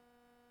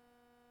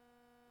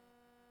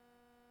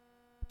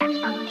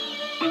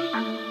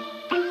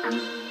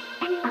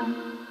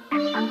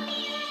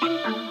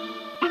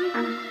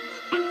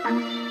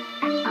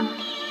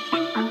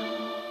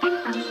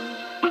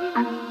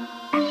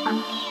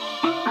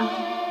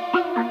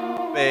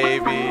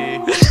Baby.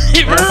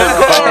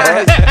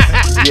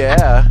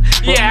 Yeah.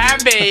 Yeah,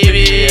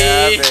 baby.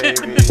 Yeah,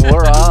 baby.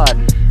 We're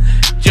on.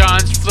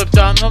 John's flipped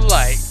on the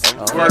light.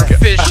 We're fucking-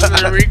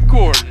 officially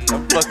recording.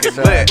 I'm fucking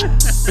lit.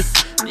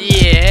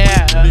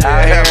 Yeah.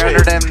 Out here baby.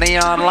 under them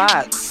neon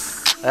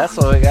lights. That's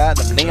what we got,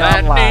 the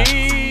neon lights.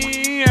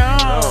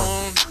 Neon.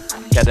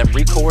 Got them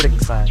recording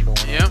signs going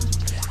on. Yep.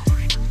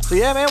 So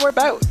yeah, man, we're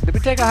back. Did we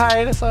take a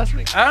hiatus last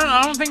week?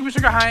 I don't think we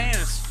took a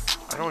hiatus.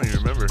 I don't even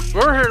remember. We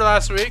were here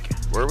last week.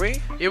 Were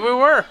we? Yeah, we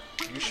were.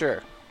 You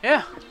sure?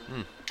 Yeah.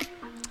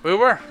 We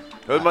were.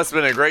 It must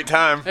have been a great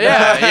time.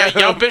 Yeah.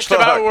 Y'all bitched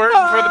about working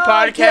for the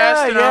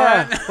podcast and all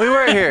that. We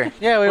were here.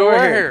 Yeah, we We were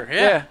were here.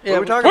 here, yeah. What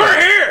are we talking We're about?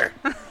 here.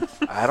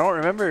 I don't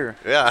remember.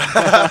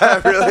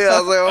 Yeah. Really? I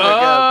was like, oh my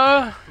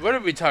god. What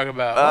did we talk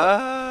about?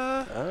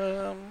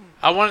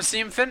 I want to see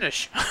him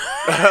finish.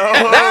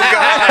 Oh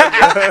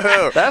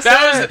god.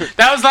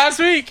 That was last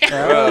week.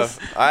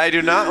 I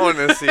do not want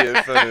to see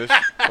it finish.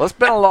 Well, it's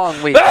been a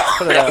long week.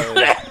 Put it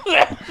that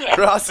way.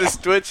 Ross is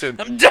twitching.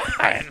 I'm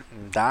dying.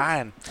 I'm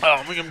dying. Oh,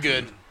 I think I'm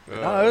good.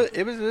 No,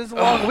 it was a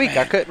long week.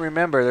 I couldn't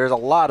remember. There's a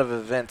lot of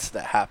events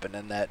that happened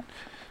in that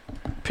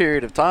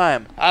period of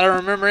time. I don't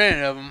remember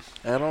any of them.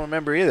 I don't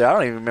remember either. I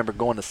don't even remember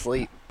going to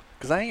sleep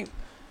because I ain't.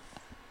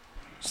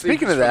 Speaking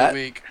Sleepers of for the that,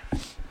 week. do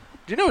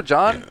you know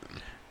John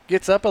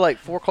gets up at like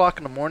 4 o'clock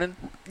in the morning?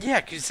 Yeah,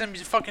 because he sent me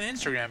fucking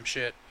Instagram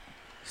shit.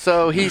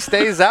 So he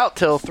stays out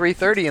till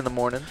 3:30 in the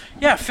morning,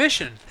 Yeah,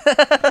 fishing.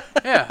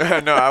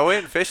 Yeah. No, I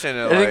went fishing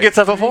at and then gets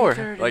up at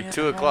 4. like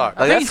 2 o'clock.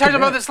 I think he That's talked good.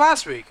 about this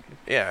last week.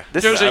 Yeah.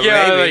 This There was is like,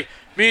 yeah, maybe. like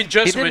me and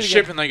Justin did went it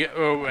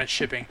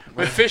shipping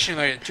went fishing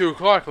like at 2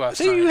 o'clock last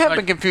See, night. you have Like,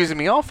 been confusing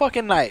me all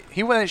fucking night.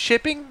 He went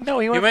shipping? No,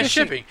 he he went went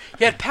fishing. shipping.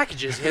 He had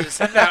packages he had to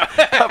send out.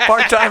 A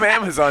part-time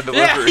Amazon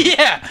yeah, delivery.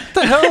 yeah. What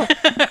the hell?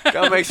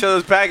 Gotta make sure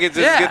those packages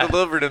Yeah. get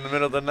delivered in the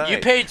middle of the night. You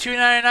paid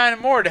 $2.99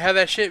 and more to have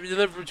that shit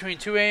delivered between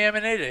 2 a.m.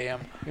 and 8 a.m.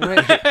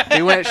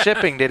 He went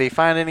shipping. Did he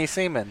find any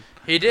semen?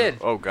 He did.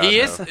 Oh, God, He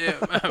no. is. in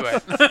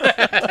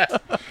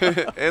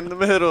the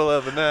middle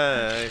of the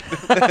night.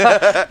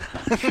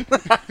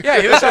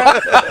 Yeah, he was.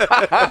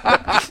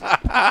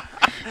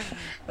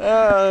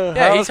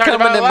 Yeah, he he's talked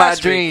coming about it in my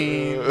last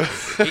week.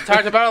 dreams. He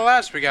talked about it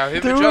last week. How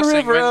him Through and a Justin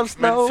river of went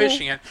snow.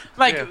 fishing it.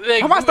 Like, Yeah.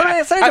 like How am I supposed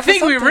to say I that for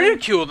think we something?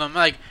 ridiculed him.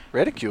 Like,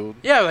 Ridiculed.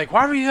 yeah, like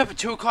why were you up at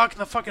 2 o'clock in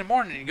the fucking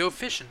morning to go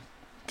fishing?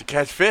 To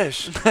catch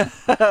fish. Yeah,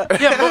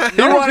 but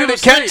He wanted to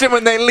catch him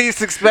when they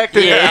least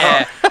expected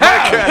Yeah. it.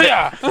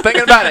 Yeah.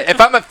 Thinking about it, if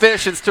I'm a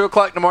fish, it's 2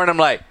 o'clock in the morning. I'm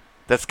like,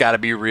 that's got to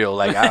be real.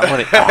 Like I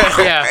want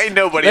to. Yeah. Ain't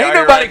nobody Ain't out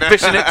here nobody right now.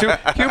 fishing it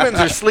too. Humans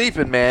are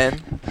sleeping,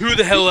 man. Who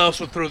the hell else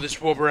would throw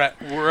this rubber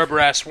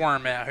ass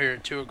worm out here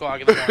at 2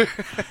 o'clock in the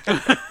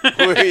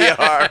morning? We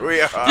are.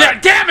 Yeah,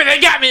 damn it, they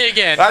got me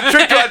again. I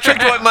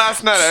tricked one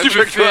last night.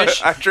 Stupid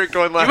fish. I tricked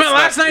one last night. You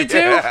went last night, too?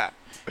 Yeah.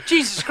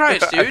 Jesus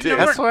Christ, dude. did. No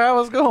That's wonder- where I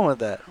was going with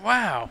that.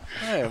 wow.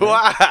 Yeah, man.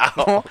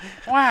 Wow.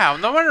 Wow,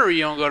 no wonder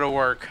you don't go to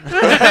work.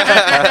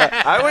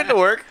 I went to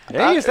work.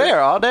 Yeah, he was there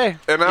all day.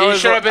 And I You was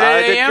showed up at I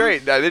 8 did a.m.?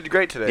 great. I did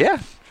great today. Yeah.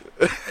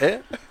 Yeah.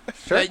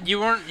 Sure.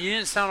 You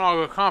didn't sound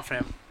all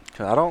confident.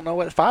 I don't know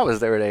what if I was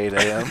there at 8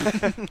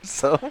 a.m.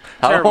 So I don't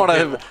Terrible want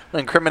people. to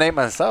incriminate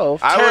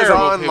myself. I was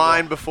Terrible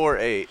online before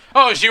 8.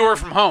 Oh, so you work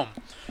from home.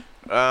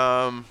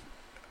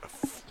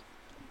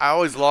 I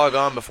always log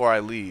on before I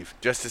leave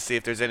just to see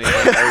if there's anything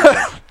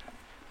urgent.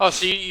 Oh,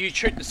 so you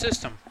tricked the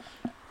system.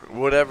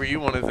 Whatever you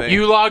want to think.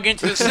 You log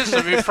into the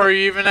system before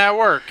you're even at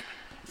work.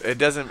 It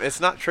doesn't.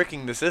 It's not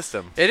tricking the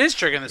system. It is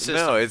tricking the system.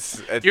 No,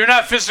 it's. You're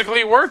not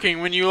physically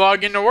working when you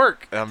log into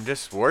work. I'm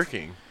just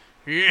working.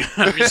 You're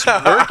just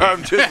working.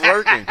 I'm just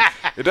working.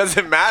 It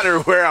doesn't matter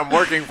where I'm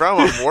working from.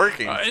 I'm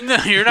working. No,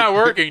 you're not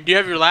working. Do you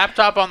have your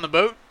laptop on the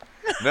boat?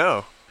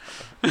 No,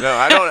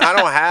 I don't. I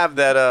don't have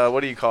that.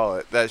 What do you call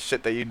it? That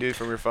shit that you do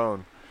from your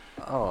phone.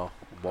 Oh,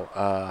 well,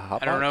 I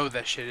don't know what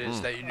that shit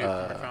is that you do from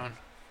your phone.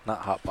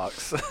 Not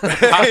Hotbox.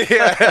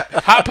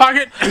 Hot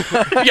Pocket?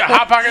 Yeah,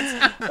 Hot Pockets.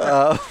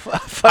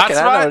 Fucking,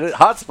 I know it.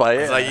 Hotspot.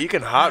 Yeah. It's like you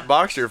can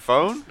hotbox your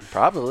phone.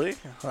 Probably.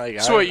 Like,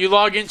 So what, you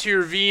log into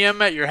your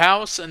VM at your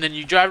house and then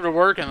you drive to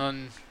work and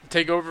then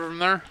take over from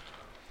there?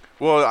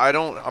 Well,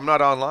 I'm not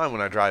online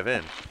when I drive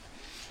in.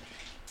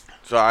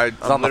 So I'm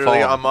on the literally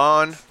phone. I'm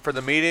on for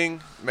the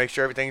meeting, make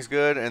sure everything's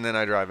good, and then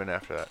I drive in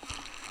after that.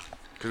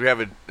 Because we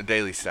have a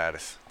daily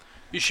status.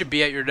 You should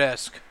be at your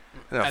desk.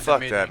 No, At the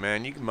fuck meeting. that,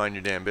 man. You can mind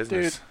your damn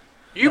business.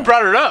 You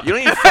brought it up. You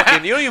don't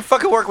even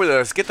fucking work with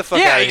us. Get the fuck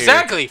yeah, out of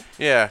exactly. here.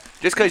 Yeah,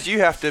 just because you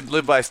have to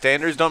live by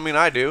standards don't mean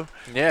I do.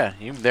 Yeah,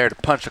 you there to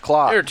punch a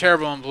clock. You're a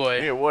terrible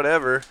employee. Yeah,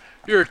 whatever.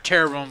 You're a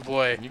terrible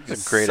employee. You can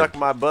That's a great suck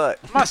my butt.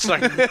 I'm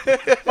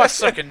not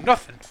sucking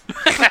nothing.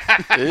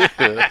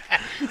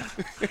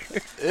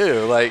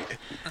 Ew, like,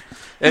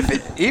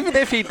 even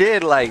if he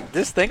did, like,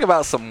 just think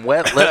about some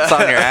wet lips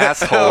on your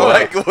asshole.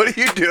 Like, what are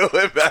you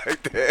doing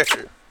back there?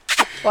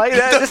 Like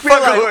that. Get the Just be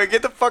fuck like, away.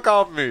 Get the fuck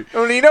off me.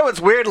 I mean, you know, it's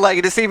weird.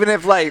 Like, just even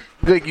if like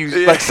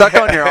you like suck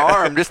on your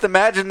arm, just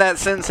imagine that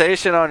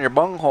sensation on your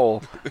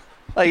bunghole.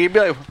 Like, you'd be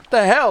like, what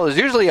the hell? It's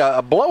usually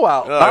a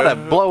blowout, not a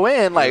blow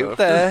in. Like, what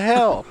the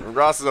hell?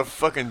 Ross is a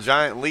fucking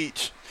giant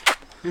leech.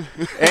 And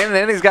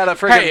then he's got a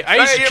freaking. Hey, I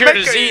used to cure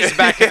disease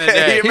back in the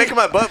day. You're making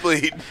my butt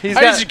bleed.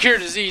 I used to cure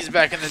disease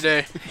back in the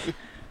day.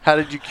 How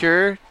did you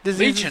cure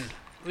disease? Leeching.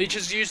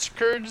 Leeches used to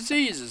cure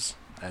diseases.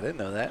 I didn't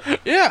know that.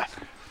 Yeah.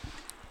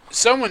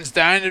 Someone's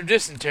dying of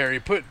dysentery.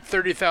 Put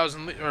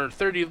 30,000 or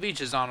 30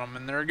 leeches on them,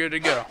 and they're good to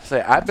go.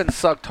 Say, I've been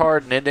sucked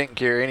hard and it didn't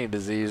cure any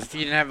disease. You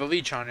didn't have a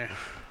leech on you.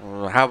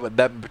 Well, how at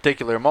that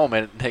particular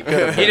moment it could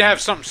have He'd been.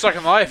 have something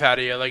sucking the life out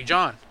of you, like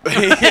John.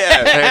 Yeah.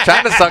 They're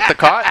trying to suck the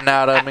cotton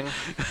out of me.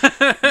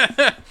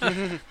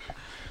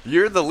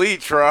 You're the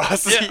leech,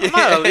 Ross. Yeah, I'm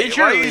not a leech.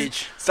 You're Why a you-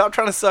 leech. Stop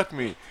trying to suck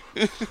me.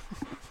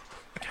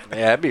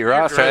 Yeah, it'd be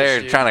Ross right gross,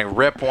 there dude. trying to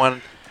rip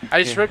one.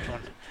 I just ripped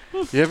one.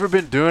 You ever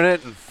been doing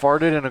it and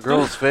farted in a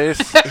girl's face?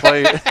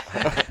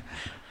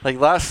 Like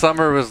last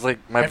summer was like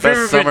my Have you best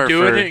ever summer been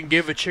doing for it and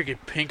give a chicken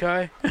pink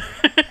eye?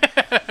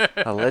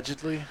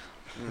 allegedly.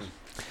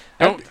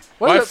 Don't.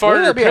 What Why would it- fart what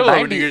in would your it be, a pillow when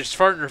 90 you just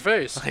fart in her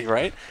face? Like,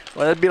 right?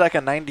 Well, it'd be like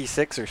a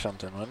 96 or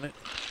something, wouldn't it?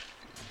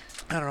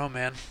 I don't know,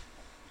 man.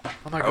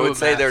 I'm not I good would with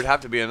say math. there'd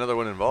have to be another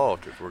one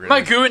involved if we're I'm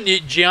gonna. not good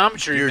at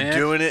geometry, You're man.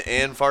 doing it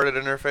and farted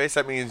in her face.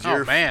 That means Oh,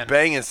 you're man.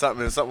 banging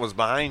something and something was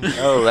behind you.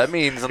 Oh, that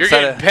means You're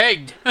instead getting of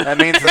pegged. that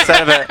means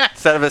instead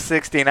of a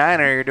 69er,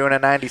 you're doing a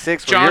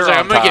 96. Where John's you're like,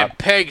 on I'm gonna top. get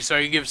pegged so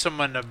I can give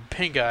someone a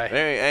pink eye. I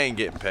ain't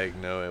getting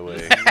pegged. No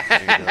way.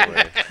 Ain't no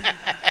way.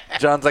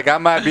 John's like, I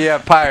might be a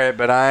pirate,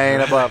 but I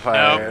ain't a butt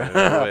pirate.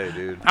 No way,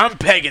 dude. I'm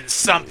pegging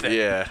something.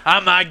 Yeah.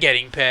 I'm not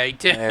getting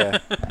pegged. Yeah.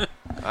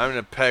 I'm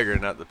the pegger,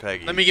 not the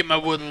peggy. Let me get my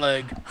wooden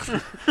leg.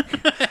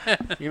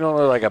 You don't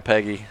look like a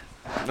Peggy.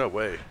 No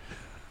way.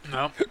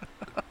 No.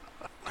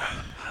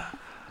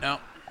 No.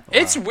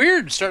 It's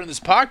weird starting this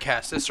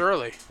podcast this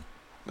early.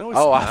 No, it's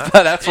Oh, I not.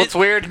 thought that's what's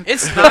weird.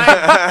 It's 9.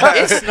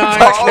 It's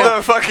 9. All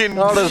the fucking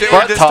All this shit we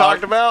butt just talk.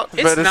 talked about.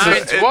 It's but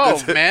it's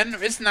 9:12, man.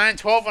 It's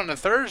 9:12 on a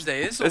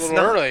Thursday. It's a little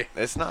not, early.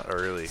 It's not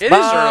early. It is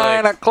 9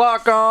 early.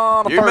 o'clock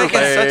on a You're making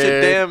Thursday. such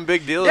a damn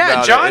big deal Yeah,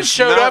 about it. John It's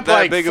showed not up that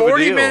like big of a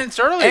 40 deal. minutes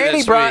early And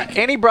this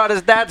week. he brought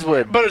his dad's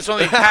wood. But it's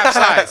only half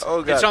size.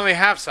 Oh, God. It's only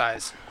half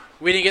size.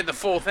 We didn't get the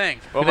full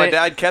thing. Well, my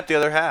dad kept the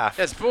other half.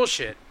 That's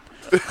bullshit.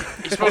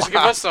 He's supposed to give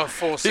us the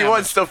full He sandwich.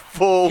 wants the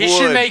full He wood.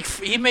 should make.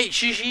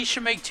 He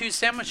should make 2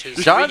 sandwiches.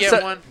 John we get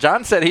said, one.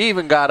 John said he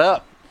even got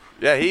up.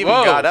 Yeah, he even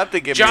Whoa. got up to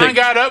give John me.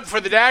 got up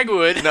for the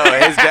Dagwood. No,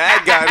 his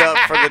dad got up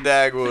for the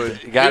Dagwood.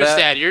 He got Whose up.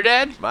 dad? Your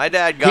dad? My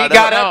dad He got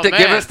got up. up Oh, to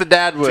give man. us the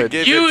dad wood.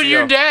 give You it and to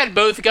your you. dad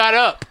both got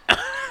up.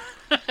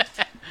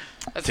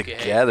 That's gay.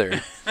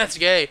 Together. That's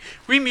gay.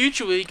 We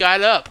mutually got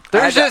up.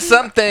 There's just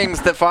some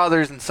things that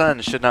fathers and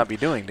sons should not be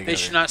doing together. They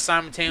should not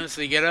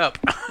simultaneously get up.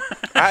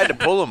 I had to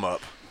pull him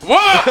up. Whoa!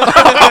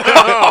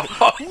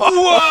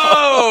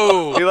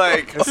 Whoa! He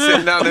like was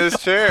sitting down in his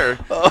chair,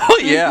 Oh,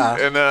 yeah.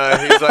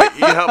 and he's like,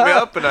 "You help me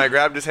up," and I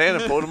grabbed his hand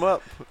and pulled him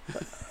up.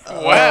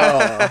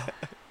 Wow.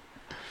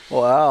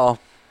 Wow.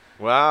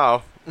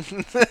 Wow.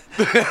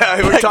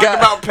 We're talking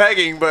about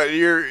pegging, but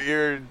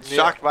you're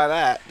shocked by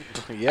that.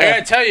 I Yeah.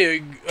 gotta tell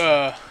you,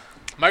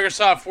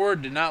 Microsoft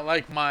Word did not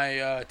like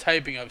my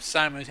typing of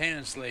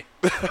simultaneously.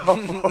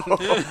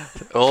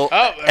 Well,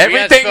 Oh, we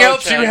everything got spell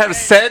else you check. have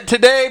said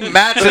today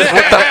matches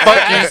what the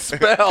fuck you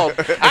spelled.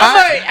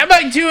 I'm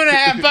like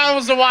 2.5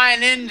 bottles of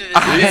wine into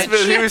this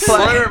bitch. He was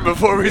slurring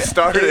before we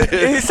started.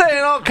 He's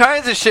saying all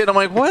kinds of shit. I'm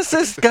like, what's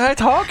this guy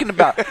talking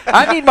about?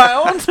 I need my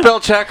own spell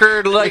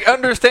checker to like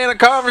understand a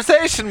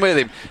conversation with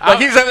him. Like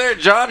he's over there,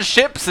 John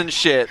Ships and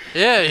shit.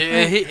 Yeah,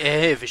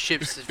 hey, if it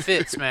ships, it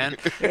fits, man.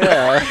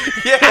 Yeah.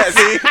 Yeah,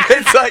 see,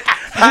 it's like,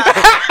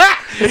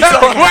 Wait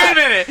a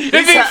minute. If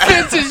it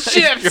fits, it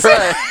ships.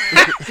 Right.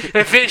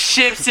 If it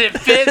ships, it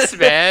fits,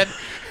 man.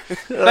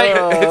 Like,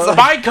 Oh.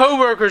 my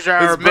coworkers are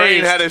his brain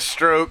amazed. had a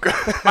stroke.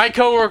 My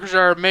coworkers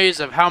are amazed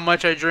of how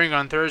much I drink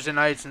on Thursday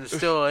nights and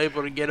still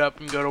able to get up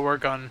and go to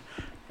work on.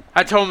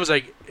 I told them, I was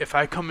like, if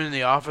I come in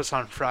the office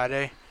on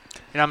Friday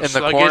and I'm In the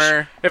sluggish,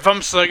 corner. if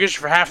I'm sluggish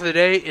for half of the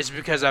day, it's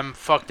because I'm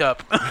fucked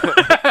up. You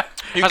I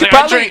was could, like, I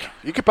probably, drink.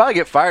 you could probably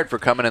get fired for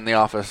coming in the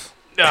office.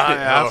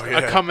 I Oh,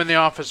 yeah. come in the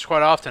office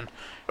quite often.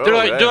 Oh,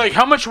 They're like,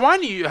 how much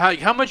wine do you?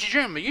 How much you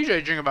drink? But usually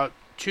I drink about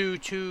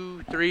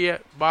 3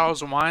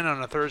 bottles of wine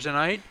on a Thursday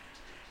night.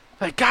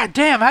 Like, God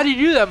damn, how do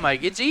you do that,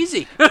 Mike? It's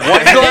easy. glass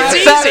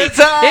It's at easy. a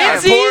time.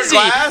 It's Pour a easy.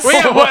 glass. Well,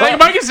 yeah, like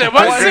Mike said,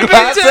 one sip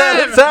glass at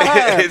at a a time.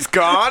 time. It's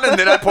gone, and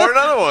then I poured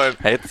another one.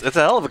 Hey, it's a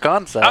hell of a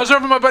concept. I was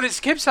over at my buddy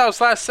Skip's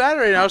house last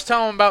Saturday, and I was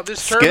telling him about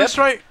this Skip? service,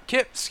 right?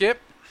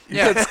 Skip.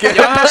 Yeah, said Skip?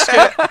 Y'all know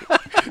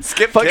Skip.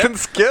 Skip, Fucking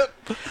Skip.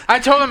 I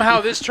told him how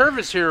this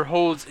service here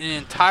holds an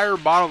entire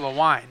bottle of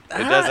wine.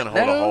 It doesn't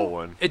hold a whole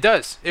one. It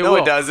does. It No,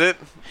 will. it doesn't.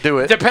 Do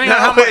it. Depending No,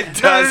 on how much. it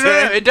No,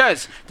 doesn't. it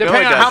does.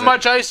 Depending on how doesn't.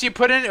 much ice you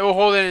put in, it will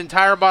hold an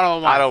entire bottle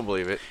of wine. I don't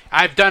believe it.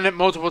 I've done it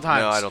multiple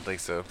times. No, I don't think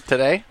so.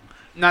 Today?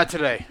 Not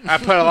today. I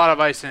put a lot of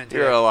ice in it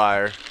today. You're a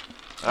liar.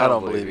 I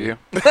don't believe you.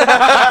 Don't even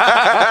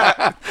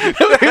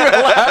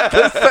laugh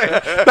this thing.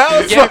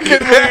 That was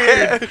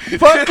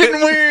fucking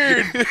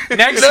weird.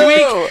 Next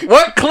week.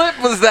 What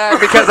clip was that?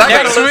 Because I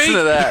gotta listen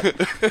to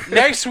that.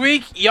 Next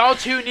week, y'all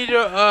two need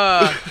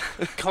to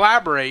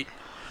collaborate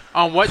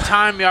on what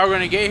time y'all are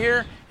gonna get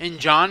here, and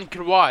John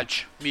could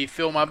watch me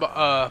fill my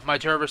my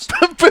Tervis.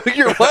 Fill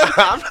your what?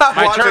 I'm not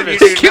My watching Tervis. you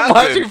do Keep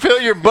watching nothing. fill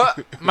your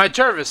butt. My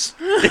Tervis.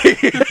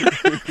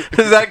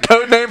 Is that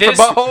code name for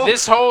butthole?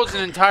 This holds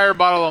an entire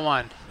bottle of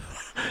wine.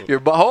 Your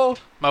butthole?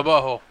 My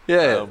butthole.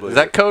 Yeah. Is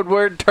that code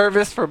word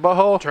Tervis for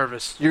butthole?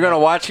 Tervis. You're gonna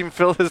watch him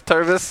fill his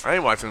Tervis? I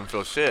ain't watching him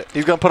feel shit.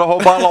 He's gonna put a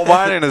whole bottle of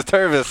wine in his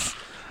Tervis.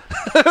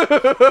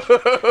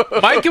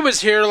 Micah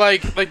was here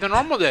like the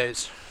normal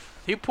days.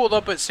 He pulled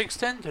up at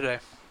 6:10 today.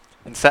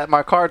 And sat in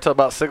my car till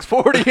about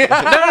 6:40. No,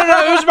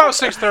 it was about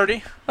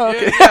 6:30.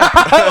 Okay.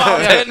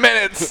 Yeah. 10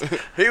 minutes.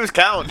 He was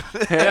counting.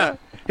 Yeah.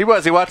 He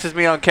was. He watches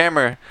me on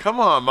camera. Come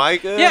on,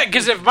 Micah. Yeah,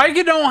 because if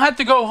Micah don't have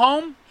to go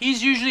home,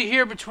 he's usually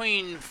here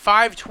between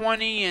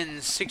 5:20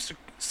 and 6:10,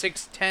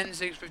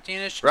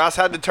 6:15ish. Ross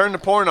had to turn the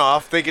porn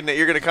off, thinking that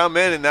you're gonna come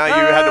in, and now you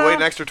had to wait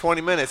an extra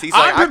 20 minutes. He's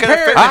like, I'm I could have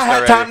prepared. finished I had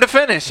already. time to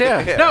finish,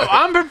 yeah. No,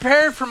 I'm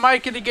prepared for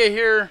Micah to get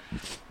here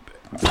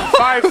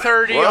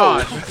 5:30 Whoa.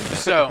 on.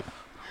 So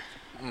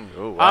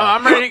Oh, wow.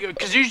 I'm ready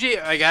because usually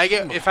like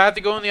if I have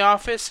to go in the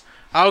office,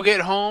 I'll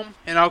get home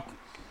and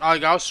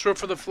I'll strip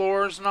for the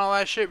floors and all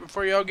that shit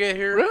before y'all get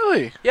here.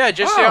 Really? Yeah,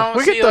 just so y'all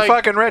we see get the like,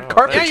 fucking red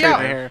carpet yeah,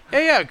 treatment yeah, here.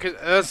 yeah, because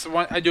that's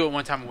one I do it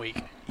one time a week.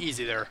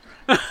 Easy there.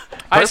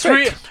 I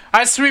sweep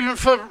and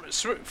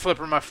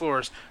flipper my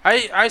floors.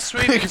 I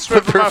sweep and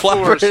stripper my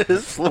floors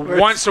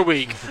once a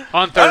week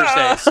on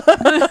Thursdays.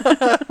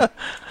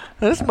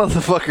 This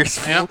motherfucker's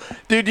Yeah.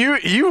 Dude,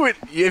 you would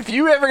if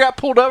you ever got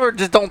pulled over,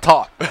 just don't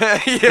talk.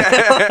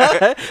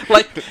 Yeah.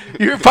 Like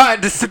you're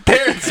fine. Just sit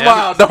there and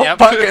smile. Don't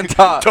fucking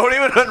talk. Don't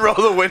even unroll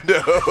the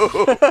window.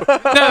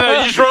 No,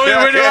 you just roll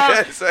your window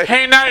out, It's like-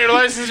 hang out your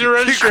license and You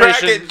registration.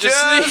 crack it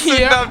just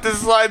enough to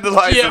slide the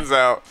license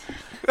out.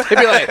 He'd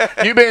be like,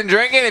 "You been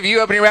drinking?" If you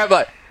open your mouth,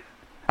 like,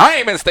 "I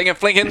ain't been stinking,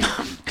 flinking,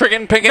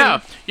 tricking, picking." No,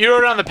 you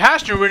roll down the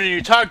passenger window and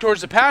you talk towards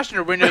the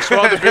passenger window so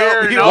all the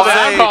beer and You all the don't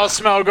say- alcohol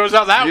smell goes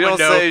out that You window.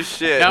 don't say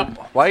shit. Nope.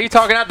 Why are you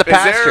talking out the Is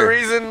there a pasture?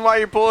 reason why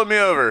you're pulling me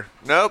over?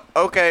 Nope.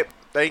 Okay.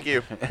 Thank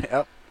you.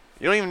 Yep.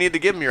 You don't even need to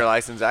give them your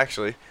license,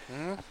 actually.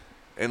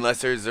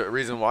 Unless there's a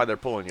reason why they're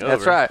pulling you over.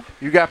 That's right.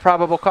 You got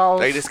probable cause.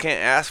 They just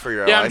can't ask for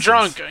your Yeah, license.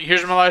 I'm drunk.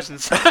 Here's my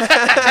license.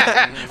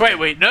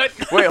 wait, nut.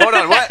 Wait, hold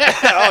on. What?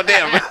 Oh,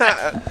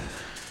 damn.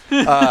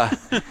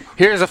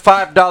 Here's a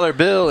 $5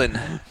 bill, and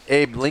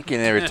Abe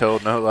Lincoln never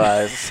told no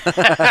lies. You're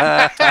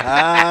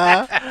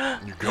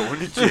going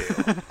to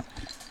jail.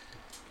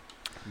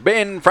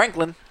 Ben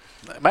Franklin.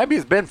 Maybe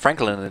it's Ben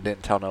Franklin that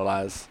didn't tell no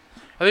lies.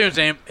 I think it was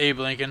Abe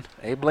Lincoln.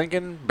 Abe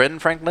Lincoln, Ben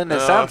Franklin. It No.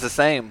 sounds the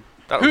same.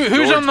 That was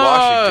Who's George on the?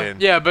 Washington.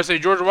 Yeah, but say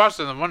George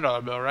Washington, the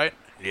 $1 bill, right?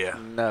 Yeah.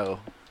 No,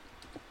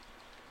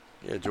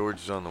 Yeah, George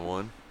is on the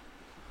one.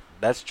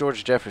 that's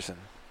George Jefferson.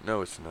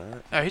 No, it's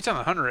not. No, he's on the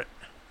 100.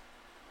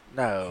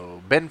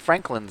 No, Ben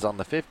Franklin's on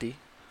the 50.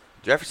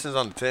 Jefferson's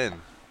on the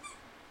 10.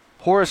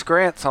 Horace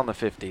Grant's on the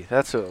 50.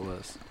 That's who it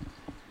was.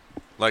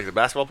 Like the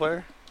basketball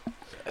player?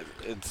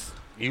 It's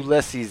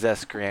Ulysses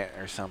S. Grant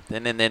or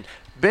something. And then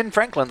Ben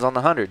Franklin's on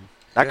the 100.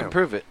 I Yeah. can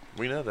prove it.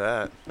 We know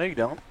that. No, you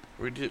don't.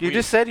 We did, You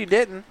just said you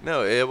didn't.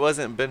 No, it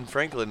wasn't Ben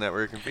Franklin that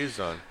we were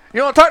confused on.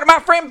 You want to talk to my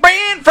friend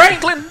Ben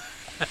Franklin?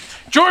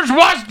 George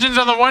Washington's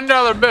on the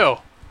 $1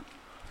 bill.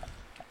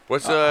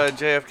 What's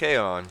JFK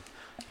on?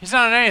 He's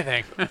not on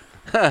anything.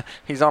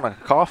 He's on a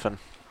coffin.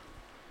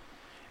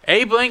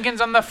 Abe Lincoln's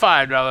on the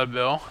 $5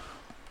 bill.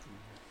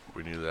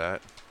 We knew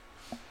that.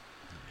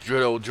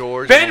 Good old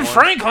George. Ben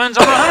Franklin's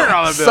on the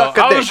 $100 bill. Suck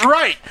a I was dick.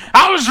 right.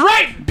 I was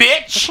right,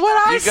 bitch. That's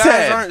what I You guys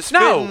said. aren't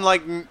spitting No.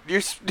 like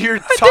you're damn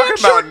talking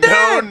sure about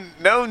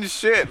did. known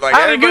shit. Like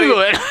I had to everybody,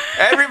 Google it.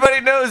 everybody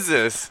knows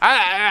this.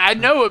 I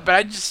know it, but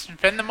I just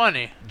spend the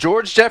money.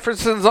 George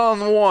Jefferson's on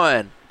the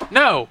 1.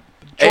 No.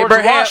 George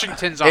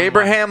Washington's on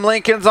Abraham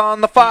Lincoln's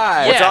on the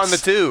 5. Yeah. What's Yes. on the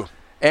 2?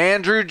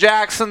 Andrew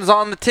Jackson's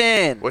on the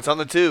 10. What's on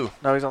the 2?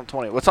 No, he's on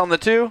 20. What's on the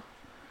 2? one.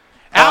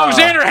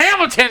 Alexander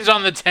Hamilton's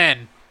on the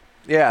 10.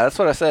 Yeah, that's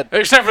what I said.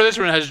 Except for this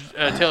one has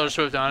Taylor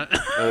Swift on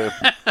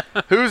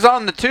it. Who's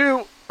on the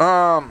 2?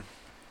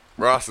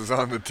 Ross is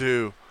on the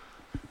 2.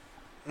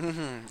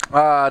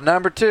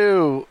 Number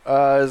 2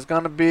 is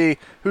gonna be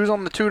who's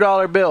on the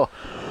 $2 bill?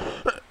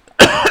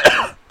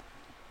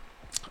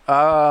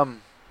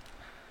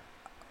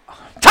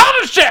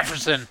 Thomas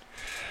Jefferson.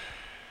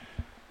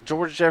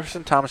 George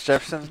Jefferson, Thomas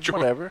Jefferson,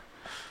 whatever.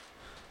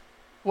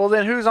 Well,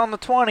 then who's on the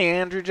 20?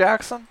 Andrew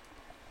Jackson.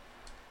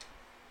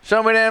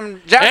 Show me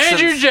them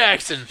Jacksons. Andrew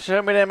Jackson.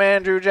 Show me them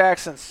Andrew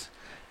Jacksons.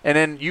 And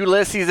then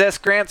Ulysses S.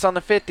 Grant's on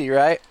the 50,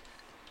 right?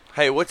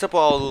 Hey, what's up with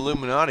all the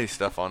Illuminati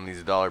stuff on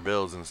these dollar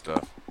bills and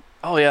stuff?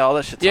 Oh yeah, all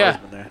that shit's Yeah.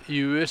 always been there.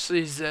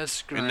 Ulysses S.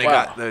 And Grant. they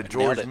Wow. got the Nailed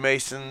George it.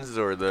 Masons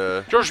or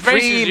the George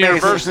Mason's Freemasons.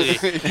 University.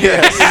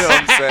 yeah, you know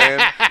what I'm saying.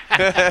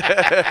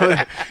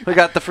 We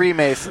got the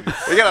Freemasons.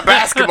 We got a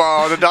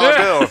basketball on the dollar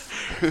bill.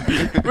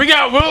 We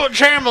got Wilt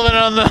Chamberlain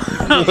on the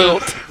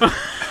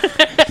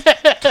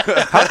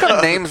How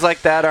come names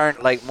like that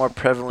aren't like more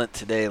prevalent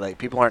today? Like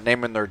people aren't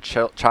naming their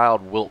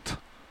child Wilt.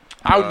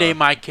 I would name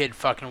my kid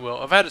fucking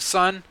Wilt. If I had a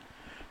son,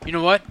 you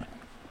know what?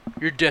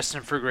 You're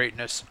destined for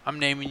greatness. I'm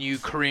naming you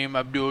Kareem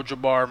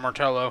Abdul-Jabbar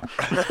Martello.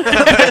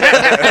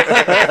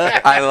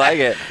 I like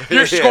it.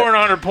 You're scoring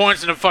 100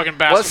 points in a fucking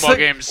basketball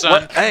game,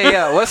 son.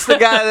 What's the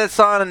guy that's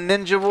on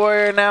Ninja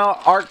Warrior now?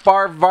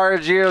 Akbar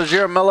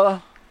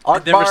Jaramilla?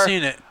 I've never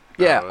seen it.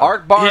 Yeah,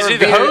 Akbar. Is he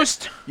the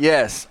host?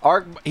 Yes.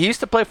 He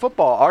used to play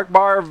football.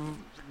 Akbar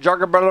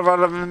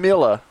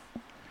Jaramilla.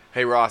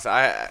 Hey, Ross,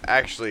 I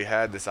actually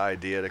had this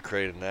idea to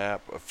create an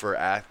app for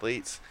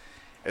athletes.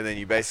 And then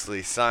you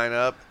basically sign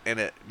up,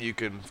 and you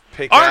can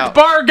pick out.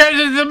 Akbar got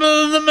in the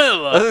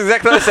middle. That's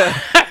exactly what I said.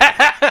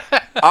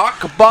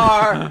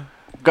 Akbar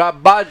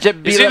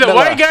Gabajabila. Is he the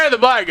white guy or the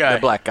black guy? The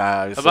black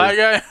guy, obviously. The black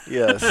guy?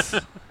 Yes.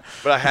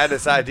 But I had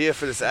this idea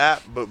for this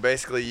app, but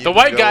basically you the can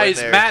white go guy in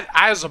is there Matt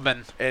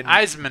Eisman. and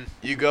Eisman.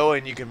 You go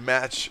and you can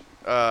match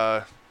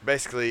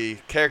basically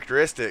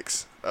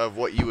characteristics of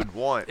what you would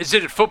want. Is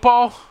it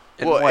football?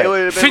 Well, it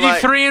would have been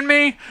 53 and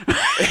me?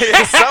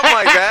 something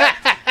like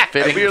that.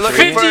 If you're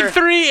looking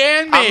 53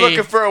 and me. I'm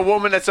looking for a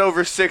woman that's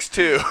over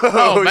 6'2".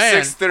 Oh,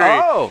 man. 6'3".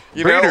 Oh,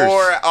 you breeders. know,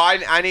 or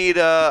I need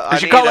We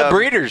should call it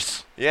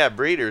breeders. Yeah,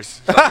 breeders.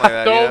 Something like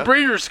that, the you old know?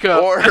 Breeders'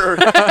 Cup. Or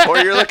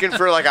you're looking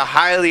for like a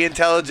highly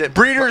intelligent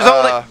Breeders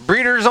only.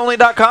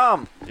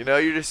 Breedersonly.com. You know,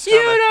 you're just You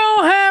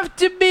don't have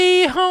to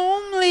be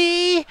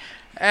homely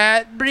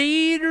at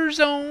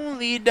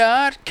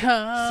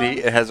breedersonly.com.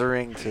 See, it has a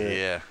ring to it.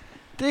 Yeah.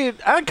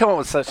 Dude, I'd come up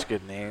with such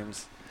good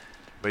names.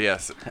 But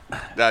yes,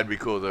 that'd be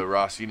cool though,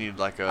 Ross. You need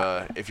like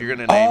if you're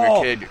gonna name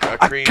your kid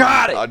Kareem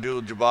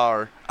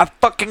Abdul-Jabbar. I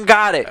fucking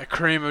got it.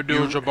 Kareem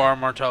Abdul-Jabbar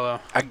Martello.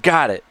 I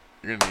got it.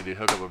 You're gonna need to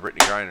hook up with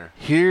Brittany Griner.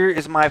 Here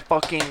is my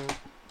fucking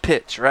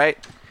pitch, right?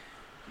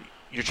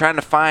 You're trying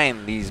to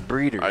find these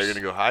breeders. Are you gonna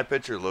go high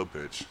pitch or low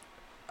pitch?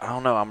 I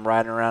don't know. I'm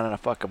riding around in a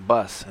fucking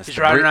bus. He's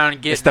riding around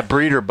and getting... It's the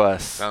breeder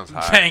bus. Sounds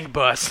high. Bang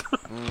bus.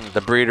 The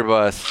breeder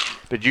bus.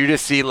 But you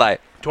just see like...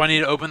 Do I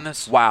need to open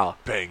this? Wow.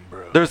 Bang,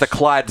 bro. There's a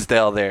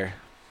Clydesdale there.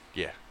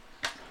 Yeah.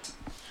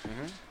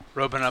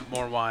 Roping up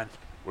more wine.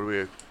 What do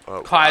we...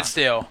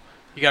 Clydesdale.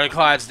 You got a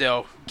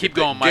Clydesdale. Keep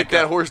going, Mike.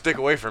 Get that horse dick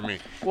away from me.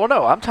 Well,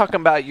 no. I'm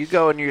talking about you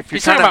go and if you're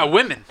He's talking about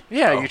women.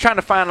 Yeah, you're trying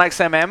to find like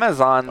some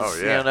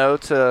Amazons, you know,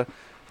 to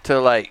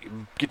like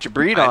get your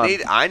breed on.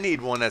 I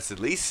need one that's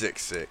at least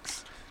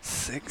 6'6".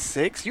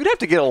 6'6"? You'd have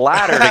to get a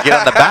ladder to get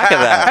on the back of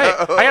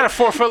that. Hey, I got a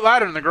 4-foot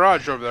ladder in the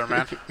garage over there,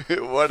 man.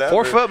 Whatever.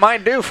 4 foot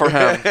might do for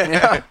him.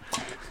 Yeah.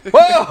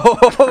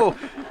 Whoa!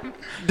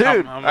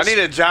 Dude. I need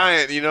a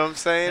giant, you know what I'm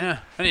saying? Yeah,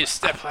 I need a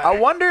step ladder. I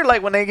wonder,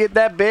 like, when they get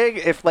that big,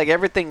 if, like,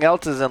 everything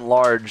else is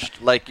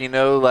enlarged. Like, you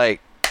know,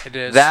 like, it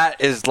is.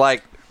 That is,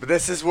 like... But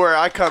this is where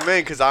I come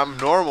in because I'm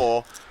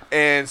normal.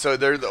 And so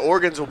the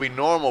organs will be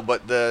normal,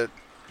 but the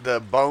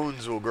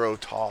bones will grow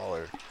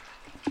taller.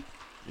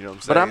 You know what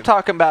I'm saying? But I'm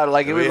talking about,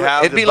 like,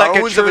 it'd be like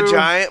a bones true... of a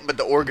giant, but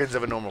the organs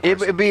of a normal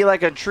person. It'd be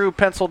like a true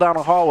pencil down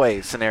a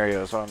hallway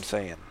scenario is what I'm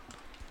saying.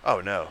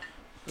 Oh, no.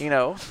 You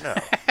know? No.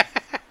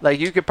 Like,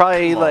 you could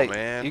probably,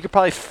 man. you could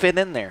probably fit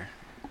in there.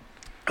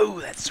 Oh,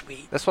 that's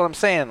sweet. That's what I'm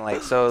saying.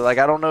 Like, so, like,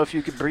 I don't know if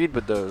you could breed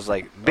with those.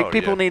 Like, big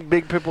people need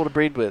big people to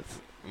breed with.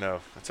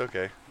 No, that's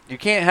okay. You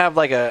can't have,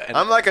 like,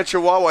 I'm like a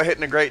Chihuahua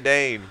hitting a Great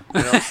Dane.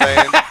 You know what I'm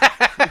saying?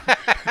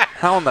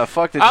 How in the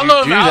fuck did you do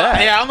that?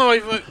 I don't know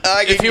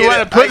if you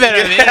want to put that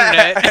on the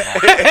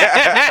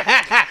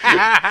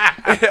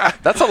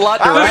internet. That's a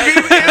lot to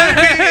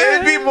write.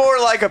 It'd be more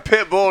like a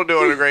pit bull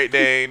doing a Great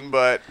Dane,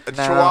 but a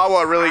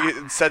Chihuahua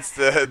really sets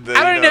the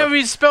I don't know if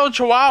he spelled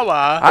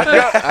Chihuahua.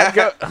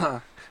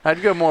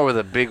 I'd go more with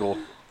a beagle.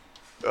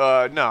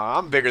 No,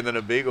 I'm bigger than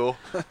a beagle.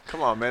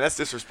 Come on, man, that's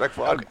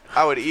disrespectful.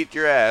 I would eat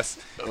your ass.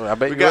 I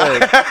bet you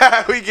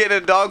would. We get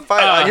in a dog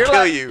fight, I'd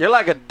kill you. You're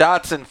like a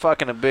Dotson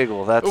fucking a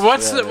beagle. That's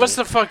what's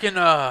the fucking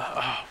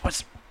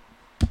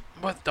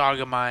what dog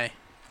am I?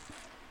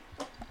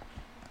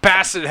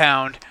 Basset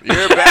hound.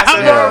 You're a basset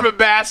I'm hound. more of a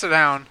basset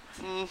hound.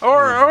 Mm-hmm.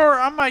 Or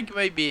I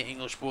might be an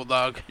English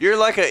bulldog. You're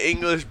like an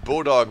English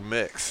bulldog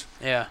mix.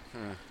 Yeah.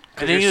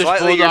 An You're English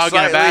bulldog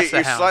and a basset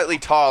You're hound. slightly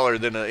taller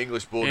than an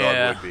English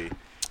bulldog would be.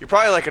 You're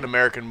probably like an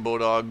American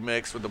bulldog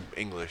mix with the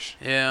English.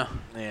 Yeah.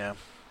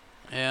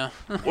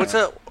 What's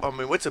a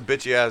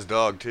bitchy ass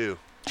dog too?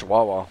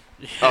 Chihuahua.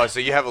 Oh, so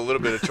you have a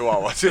little bit of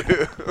Chihuahua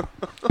too.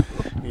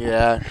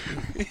 Yeah.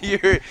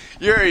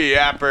 You're a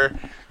yapper.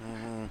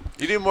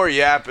 You do more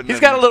yapping. He's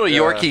got a little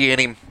Yorkie in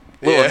him.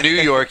 Little New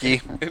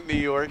Yorkie.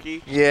 New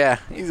Yorkie? Yeah,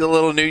 he's a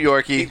little New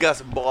Yorkie. He's got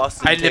some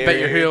Boston I nip at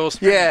your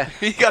heels. Yeah.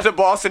 He got the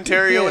Boston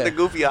Terrier with the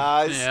goofy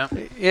eyes. Yeah.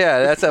 Yeah,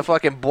 that's a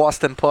fucking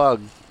Boston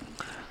pug.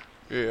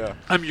 Yeah.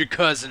 I'm your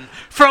cousin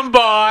from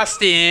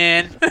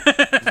Boston.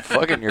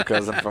 Fucking your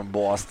cousin from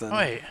Boston.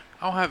 Wait,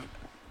 do I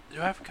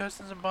have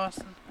cousins in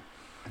Boston?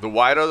 The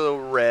white or the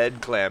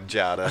red clam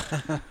chowder?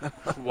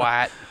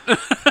 White.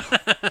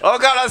 Oh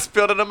God, I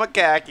spilled it on my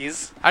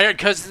khakis. I got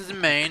cousins in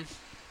Maine.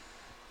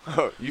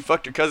 Oh, you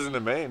fucked your cousin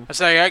in Maine. I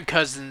said I got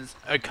cousins.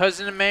 A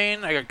cousin in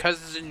Maine. I got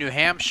cousins in New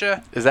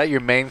Hampshire. Is that your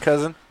main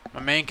cousin?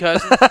 My main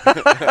cousin.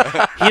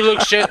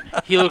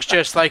 He looks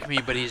just like me,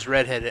 but he's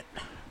redheaded.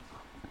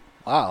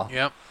 Wow.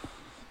 Yep.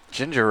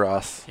 Ginger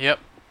Ross. Yep.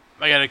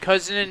 I got a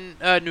cousin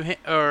in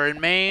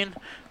in Maine.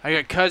 I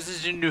got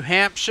cousins in New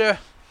Hampshire.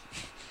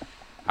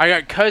 I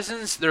got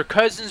cousins. They're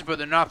cousins, but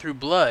they're not through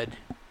blood.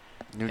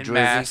 New in Jersey.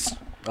 Mass.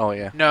 Oh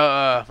yeah.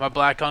 No, my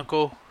black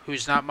uncle,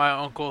 who's not my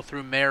uncle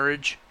through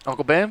marriage.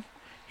 Uncle Ben?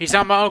 He's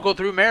not my uncle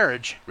through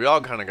marriage. We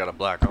all kind of got a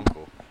black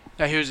uncle.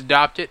 Now he was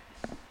adopted.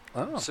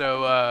 Oh.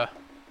 So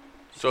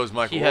So is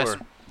Michael he has.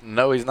 Moore.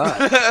 No, he's not.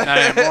 Not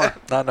anymore.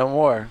 Not no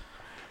more.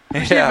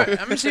 I'm Yeah.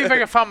 gonna see if I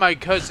can find my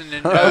cousin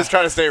in. I was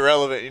trying to stay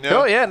relevant, you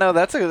know. Oh yeah, no,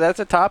 that's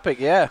a topic.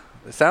 Yeah.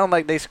 It sounded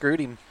like they screwed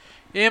him.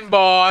 In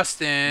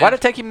Boston. Why did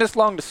it take him this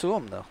long to sue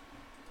him though?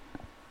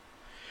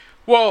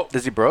 Well,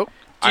 Is he broke?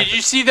 did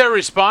you see their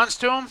response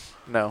to him?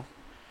 No.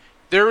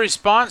 Their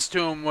response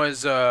to him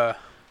was they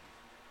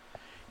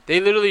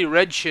literally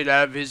read shit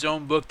out of his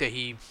own book that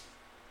he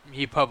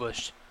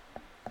published.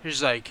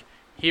 He's like,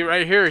 he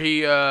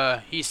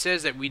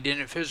says that we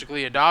didn't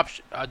physically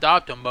adopt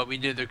him, but we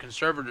did the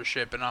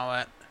conservatorship and all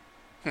that.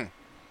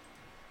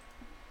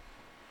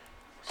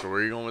 So where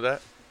are you going with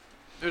that?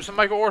 There's a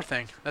Michael Orr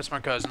thing. That's my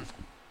cousin.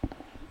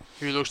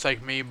 He looks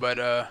like me,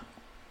 but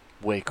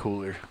Way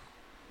cooler.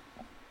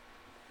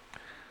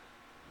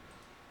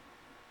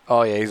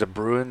 Oh yeah, he's a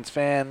Bruins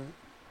fan.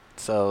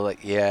 So like,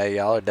 yeah,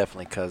 y'all are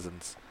definitely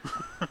cousins.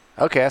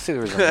 Okay, I see the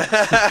resemblance.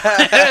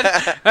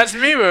 that's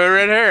me with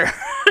red hair.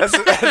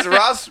 That's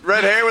Ross,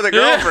 red hair with a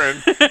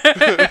girlfriend.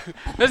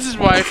 That's his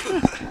wife.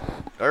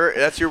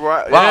 That's your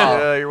wife. Wow.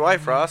 Yeah, your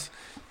wife, Ross.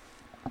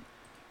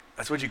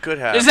 That's what you could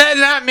have. Is that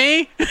not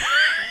me?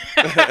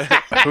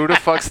 Who the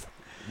fuck's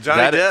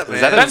Johnny that- Depp,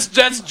 is man? that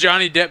That's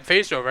Johnny Depp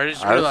face over. I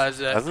just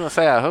realized I was that. gonna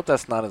say, I hope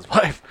that's not his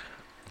wife.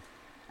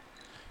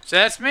 So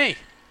that's me.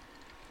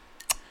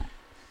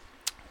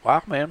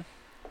 Wow, man.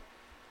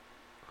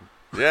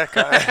 Yeah,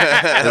 kind Is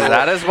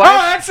that his Oh,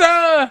 wife?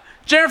 that's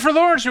Jennifer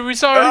Lawrence, who we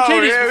saw her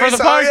titties before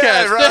the podcast.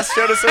 Yeah, Ross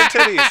showed us her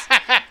titties.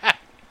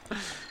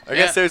 I Yeah.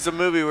 guess there's a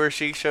movie where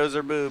she shows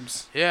her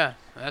boobs. Yeah,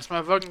 that's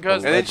my fucking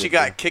cousin. And then she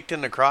got kicked in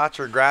the crotch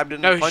or grabbed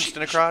in, punched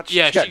in the crotch.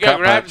 Yeah, She she got got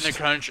grabbed in punched.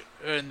 the crunch.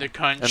 In the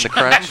crunch. In the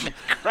crunch.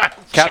 crunch.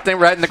 Captain,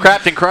 right in the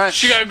Crafting Crunch.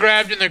 She got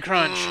grabbed in the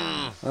crunch.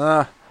 Right in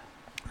the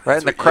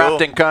That's what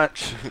Crafting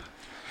Crunch.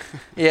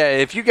 Yeah,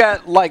 if you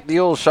got like the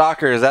old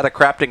shocker, is that a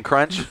Crafting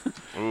Crunch?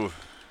 Ooh.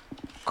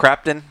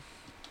 Crafting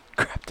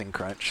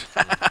Crunch.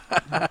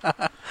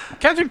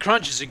 Captain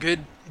Crunch is a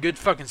good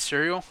fucking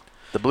cereal.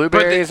 The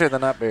blueberries or the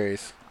nut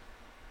berries?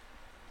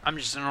 I'm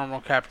just a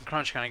normal Captain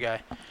Crunch kind of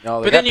guy.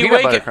 No, they But got then you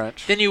peanut butter wake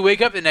crunch. then you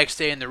wake up the next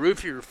day and the roof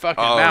of your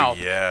fucking Oh, mouth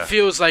yeah.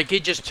 feels like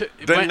it just The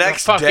went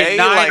next fucking day,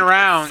 9 like,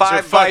 rounds 5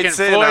 of fucking bites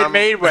in, Floyd I'm-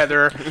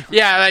 Mayweather.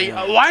 Yeah,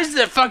 like why does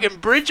the fucking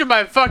bridge of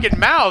my fucking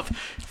mouth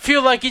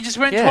feel like it just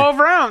went Yeah. 12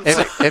 rounds?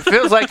 It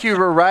feels like you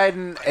were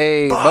riding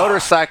a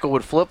motorcycle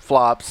with flip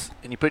flops,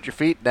 and you put your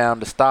feet down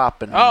to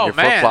stop, and Oh your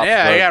flip man, flops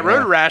yeah, I got broke.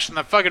 road rash on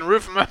the fucking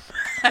roof of my.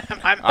 That'd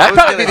was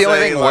probably be gonna the only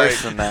say, thing like,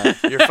 worse than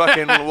that. You're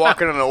fucking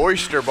walking on an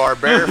oyster bar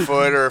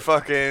barefoot or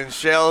fucking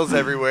shells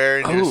everywhere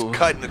and you're Ooh. just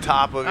cutting the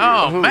top of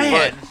Oh, your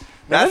man. foot.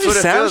 That That's what just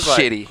it sounds feels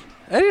like. shitty.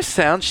 That just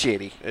sounds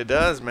shitty. It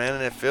does, man,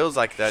 and it feels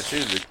like that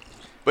too.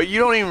 But you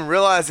don't even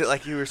realize it,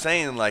 like you were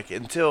saying, like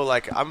until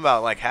like I'm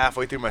about like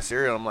halfway through my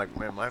cereal. I'm like,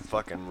 man, my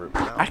fucking root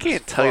mouth I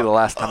can't is tell you the fucked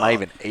last time I up.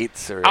 even ate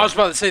cereal. I was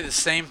about to say the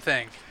same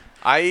thing.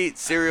 I eat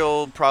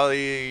cereal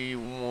probably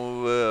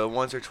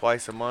once or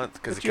twice a month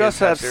because the But you kids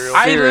also have have cereal.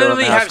 I Cereal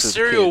literally and have Oscar's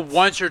cereal kids.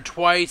 once or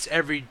twice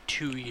every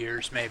 2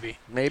 years, maybe.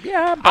 Maybe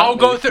yeah. I'll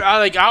go maybe. through.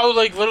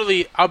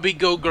 I'll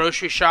go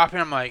grocery shopping.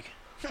 I'm like,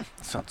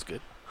 Sounds good.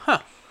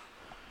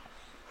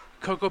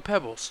 Cocoa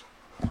Pebbles.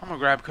 I'm gonna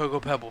grab Cocoa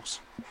Pebbles.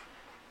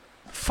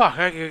 Fuck,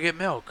 I gotta get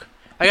milk.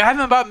 Like I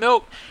haven't bought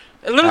milk.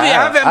 Literally, I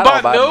I haven't don't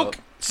bought buy milk milk.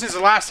 since the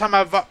last time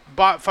I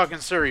bought fucking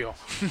cereal.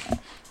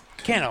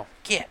 Kano,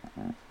 get.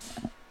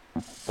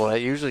 Well, it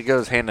usually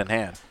goes hand in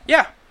hand.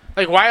 Yeah.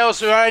 Like why else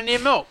do I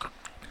need milk?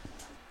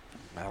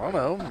 I don't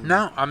know.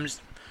 No, I'm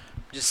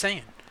just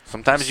saying.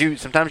 Sometimes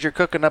you're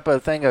cooking up a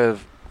thing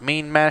of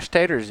mean mashed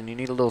taters and you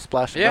need a little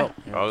splash of Yeah. milk.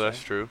 You know Oh, what I'm that's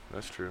saying? true.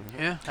 That's true.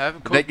 Yeah, I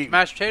haven't They- cooked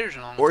mashed potatoes in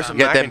a long Or time. some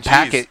You got mac them and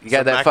packet. cheese. You got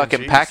Some that mac and fucking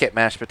cheese. packet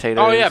mashed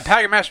potatoes. Oh yeah,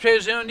 packet mashed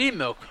potatoes don't need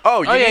milk.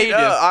 Oh, you yeah, need you do.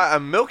 a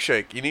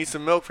milkshake. You need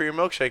some milk for your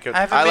milkshake.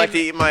 haven't I like made- to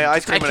eat my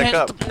ice I cream in a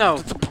cup. can't. No,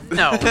 stop.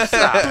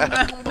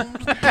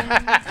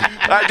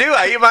 I do.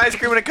 I eat my ice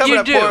cream in a cup You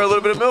and I do. pour a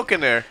little bit of milk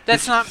in there.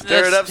 That's not.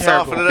 Stir it up, that's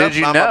terrible. soften it up. Did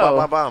you bam, know-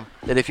 bam, bam, bam,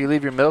 That if you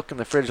leave your milk in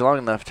the fridge long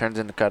enough, it turns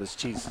into cottage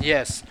cheese.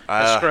 Yes,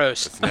 that's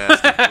gross. It's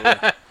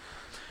nasty.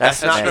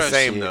 That's not the gross.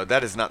 same, though.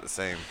 That is not the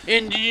same.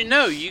 And do you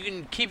know you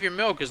can keep your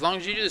milk as long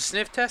as you do the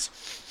sniff test?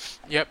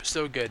 Yep,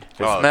 still good.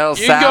 It smells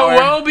You sour. can go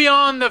well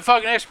beyond the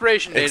fucking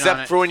expiration date on Except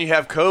it. for when you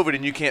have COVID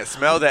and you can't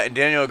smell that, and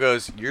Daniel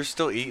goes, "You're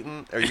still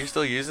eating? Are you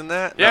still using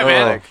that?" Yeah, And I'm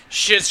man. like,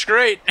 Shit's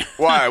great.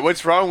 why?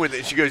 What's wrong with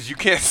it? She goes, "You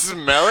can't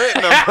smell it?"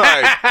 And I'm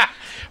like,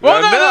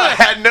 Well, no, I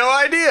had no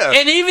idea.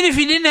 And even if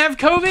you didn't have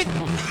COVID,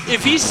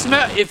 if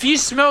you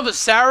smell the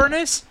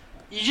sourness,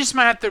 you just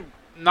might have to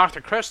knock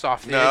the crust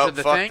off the edge of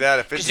the fuck thing. that.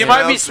 If it Because you might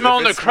be smells-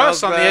 smelling if the it crust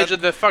smells on the bad- edge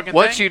of the fucking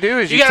What thing. you do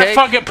is you you gotta take-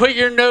 fucking put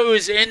your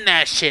nose in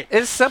that shit.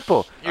 It's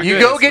simple. You're You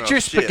good. go It get your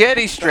smells shit.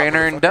 spaghetti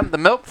strainer and dump the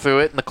milk through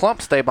it, and the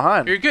clumps stay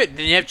behind. You're good.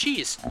 Then you have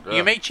cheese. You Yeah.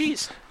 can make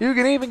cheese. You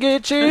can even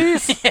get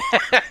cheese.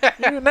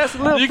 You nasty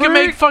little You can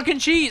freak. make fucking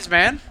cheese,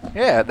 man.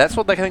 Yeah, that's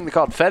what they think they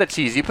call feta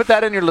cheese. You put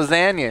that in your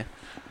lasagna.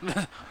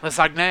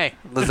 Lasagne.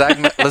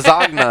 Lasagna.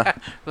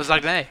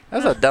 Lasagne.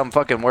 That's a dumb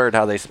fucking word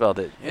how they spelled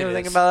it. You It ever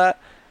think is. about that?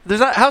 There's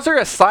not. How's there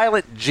a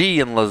silent G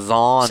in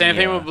lasagna? Same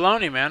thing with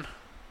bologna, man.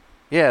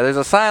 Yeah, there's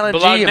a silent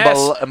G in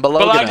Bolognese. bologna.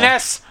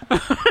 Bolognese. Yeah,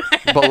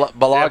 but there's a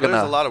Bologna.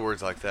 lot of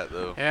words like that,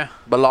 though. Yeah.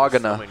 Don't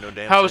Bologna. make no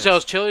damn How was sense.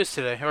 y'all's chilies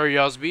today? Or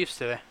y'all's beefs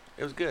today?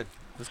 It was good.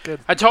 That's good.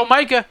 I told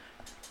Micah,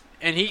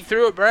 and he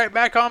threw it right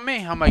back on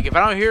me. I'm like, if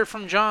I don't hear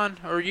from John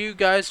or you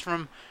guys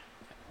from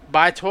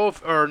by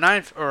 12 or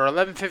 9 or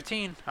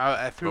 11:15,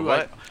 I threw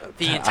What? like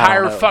the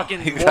entire know.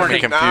 fucking He's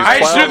morning. confused. I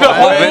just threw 12, the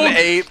whole. 11,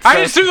 8, I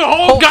just threw the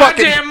whole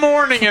fucking- goddamn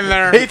morning in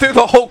there. He threw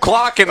the whole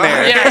clock in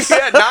there. Yes.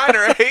 Yeah, 9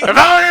 or 8. If I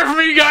don't hear from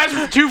you guys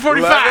by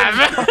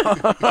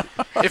 2:45,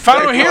 if I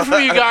don't hear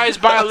from you guys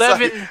by I was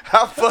 11, like,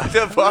 how fucked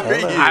up are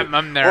you?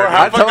 I'm there. Or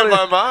how I fucked told up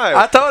am I?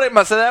 I told him,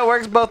 I said, that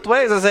works both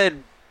ways. I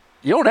said,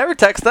 you don't ever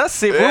text us,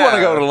 see if we want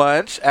to Yeah. go to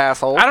lunch,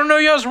 asshole. I don't know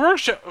y'all's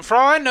workshop. For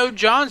all I know,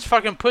 John's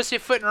fucking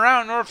pussyfooting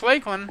around North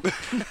Lakeland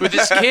with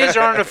his kids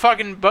on the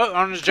fucking boat,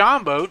 on his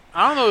John boat.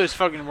 I don't know his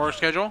fucking work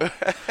schedule.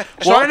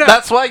 So I know.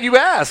 That's why you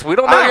asked. We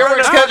don't know I your don't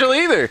work know. schedule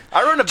either.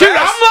 I run a Dude,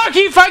 bass. I'm lucky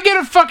if I get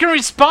a fucking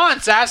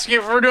response asking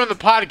if we're doing the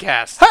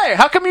podcast. Hey,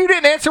 how come you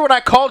didn't answer when I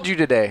called you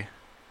today?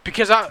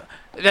 Because that's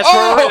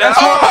Oh, where that's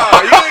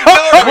oh, you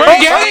ignored We're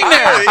me. getting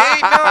there. You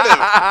ignored him.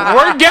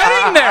 we're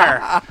getting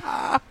there.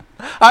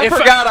 I If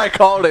forgot I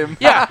called him.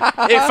 Yeah,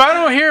 if I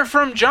don't hear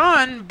from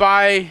John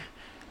by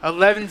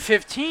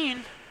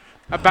 11:15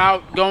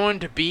 about going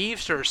to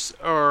Beefs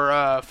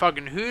or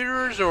fucking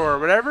Hooters or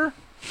whatever.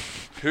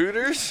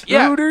 Hooters?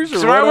 Yeah, Hooters or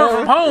so I work whatever.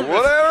 from home.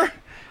 Whatever.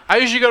 I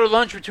usually go to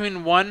lunch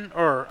between 1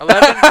 or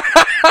 11.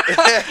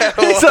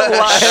 He's a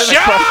liar.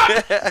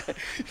 Shut up!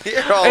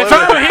 You're all, If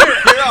I over, don't hear,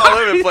 you're all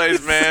over the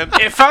place, man.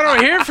 if I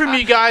don't hear from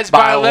you guys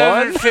by By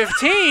one?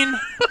 11:15,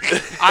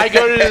 I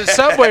go to the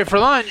Subway for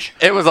lunch.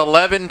 It was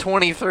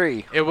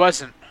 11:23. It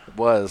wasn't. It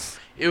was.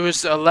 It was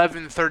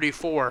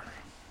 11:34.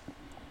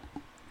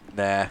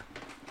 Nah.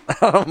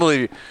 I don't believe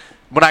you.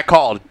 When I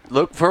called.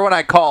 Look for when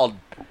I called.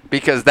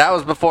 Because that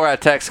was before I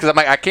text. Because I'm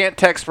like, I can't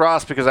text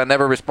Ross because I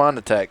never respond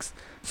to text.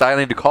 So I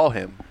need to call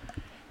him.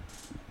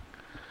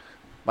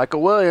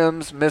 Michael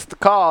Williams missed the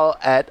call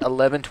at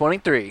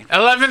 11:23.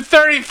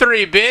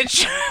 11:33,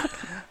 bitch.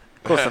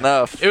 Close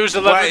enough. It was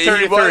Wait,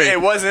 11:33.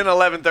 it wasn't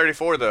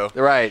 11:34 though.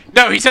 Right.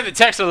 No, he sent the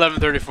text at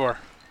 11:34.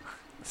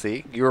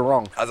 See? You were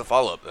wrong. As a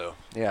follow up though.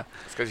 Yeah.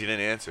 It's because you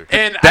didn't answer.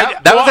 And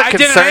That was a I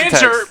didn't concern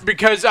answer text.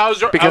 because I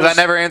was Because I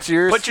never answer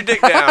yours. Put your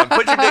dick down.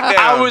 Put your dick down.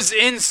 I was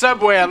in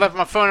Subway. I left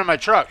my phone in my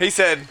truck. He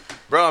said,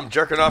 "Bro, I'm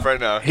jerking off right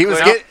now." He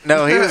was Click.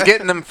 he was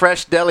getting them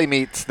fresh deli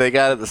meats they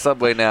got at the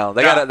Subway now.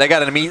 They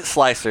got a meat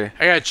slicer.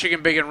 I got a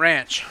chicken bacon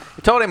ranch.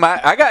 I told him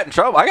I got in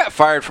trouble. I got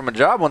fired from a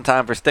job one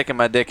time for sticking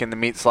my dick in the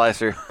meat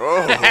slicer.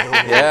 Oh.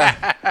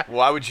 Yeah.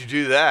 Why would you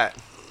do that?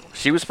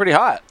 She was pretty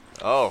hot.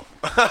 Oh.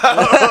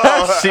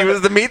 She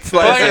was the meat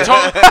Like I slicer.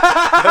 told,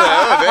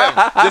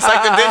 Oh, damn. Just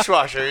like the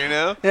dishwasher, you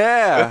know?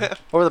 Yeah.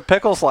 Or the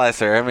pickle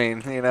slicer. I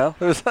mean, you know.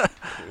 It was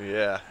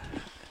Yeah.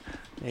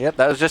 Yep,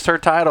 that was just her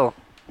title.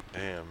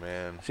 Damn,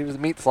 man. She was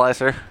the meat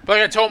slicer.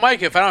 like I told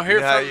Mike, if I don't hear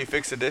You know how from, you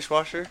fix a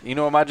dishwasher? You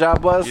know what my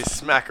job was? You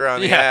smack her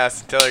on the Yeah.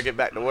 ass and tell her to get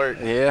back to work.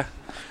 Yeah.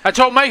 I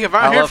told Mike if I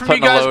I don't hear love from you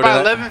putting a guys load by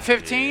in it.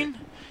 11:15,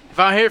 if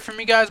I don't hear from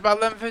you guys by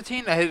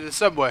 11:15, I hit the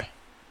Subway.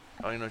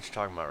 I don't even know what you're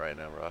talking about right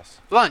now, Ross.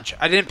 Lunch.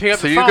 I didn't pick up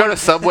So the you phone. go to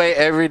Subway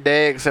every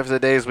day except for the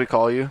days we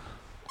call you?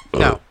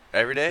 No.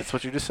 Every day? That's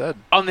what you just said.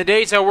 On the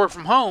days I work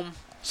from home,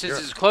 since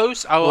Sure. it's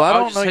close, I'll Well, I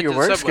just don't know hit your the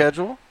work Subway.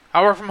 schedule.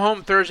 I work from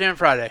home Thursday and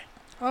Friday.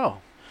 Oh.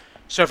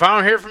 So if I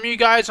don't hear from you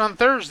guys on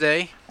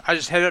Thursday, I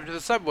just head up to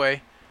the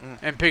Subway Mm.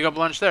 and pick up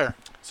lunch there.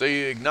 So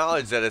you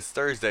acknowledge that it's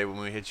Thursday when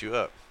we hit you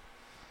up.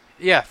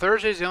 Yeah,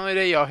 Thursday's the only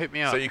day y'all hit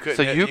me up. So you couldn't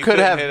So hit- you could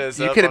couldn't have hit us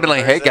you up could have on been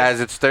like, "Hey Thursday? guys,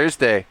 it's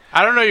Thursday."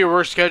 I don't know your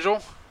work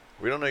schedule.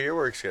 We don't know your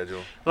work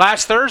schedule.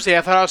 Last Thursday,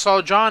 I thought I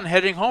saw John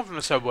heading home from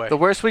the Subway. The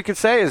worst we could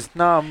say is,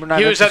 "No, we're not."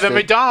 He was at the interested."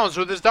 McDonald's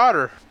with his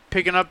daughter,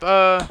 picking up.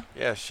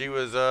 Yeah, she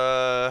was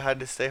had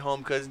to stay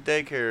home because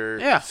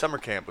daycare Yeah. summer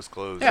camp was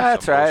closed. Yeah, or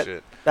that's some right.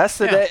 bullshit. That's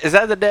the Yeah. day. Is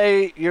that the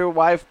day your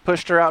wife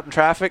pushed her out in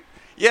traffic?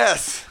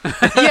 Yes.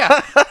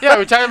 yeah,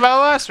 we talked about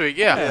it last week.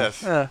 Yeah.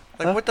 Yes. Yeah.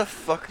 Like, what the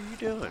fuck are you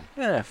doing?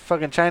 Yeah.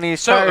 Fucking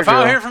Chinese. So tire if I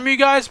don't girl. hear from you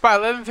guys by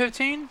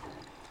 11:15,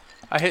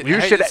 I hit. You I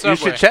hit should the you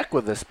subway. should check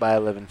with us by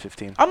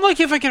 11:15. I'm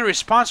lucky if I get a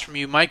response from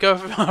you, Micah,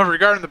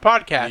 regarding the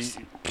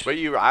podcast.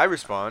 I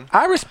respond.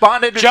 I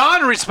responded.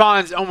 John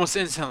responds almost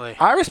instantly.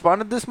 I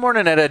responded this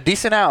morning at a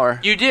decent hour.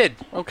 You did.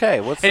 Okay,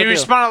 what's And the you deal?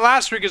 responded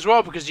last week as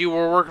well because you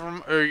were working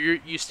from, or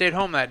you stayed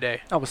home that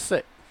day. I was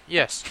sick.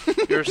 Yes,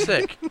 you're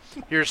sick.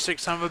 You're a sick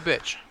son of a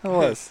bitch. I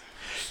was.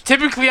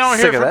 Typically, I don't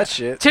Sick hear of from that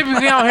shit.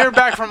 Typically, I don't hear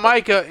back from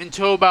Micah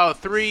until about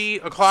 3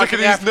 o'clock Sick in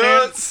of the these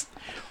afternoon, nuts.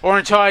 or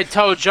until I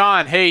tell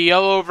John, "Hey,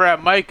 yell over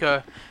at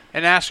Micah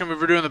and ask him if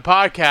we're doing the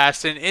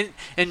podcast."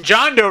 And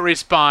John don't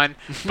respond,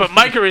 but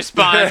Micah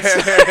responds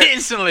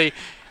instantly.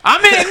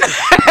 I'm in.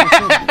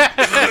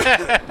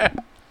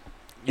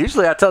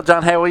 Usually, I tell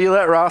John, "Hey, will you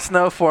let Ross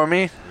know for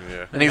me?"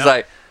 Yeah. And he's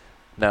like,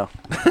 "No."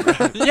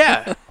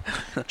 Yeah.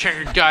 Check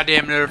your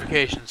goddamn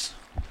notifications.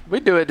 We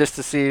do it just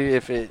to see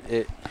if it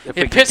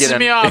Pisses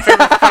me off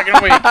every fucking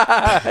week.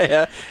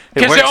 Yeah.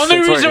 Because the only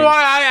reason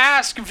why I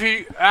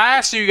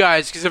ask you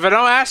guys, because if I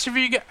don't ask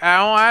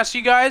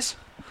you guys,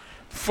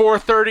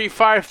 4:30,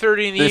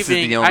 5:30 in the This is the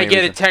evening, only I get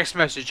reason. a text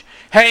message.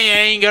 Hey, I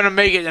ain't gonna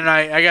make it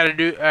tonight.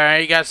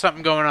 I got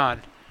something going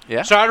on.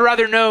 Yeah. So I'd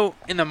rather know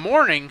in the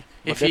morning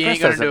if What you ain't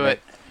difference gonna does do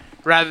it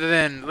it, rather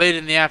than late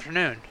in the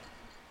afternoon.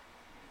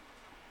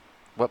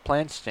 What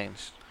plans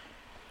changed?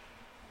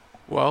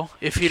 Well,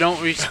 if you don't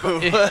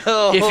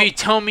if you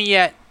tell me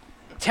at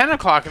 10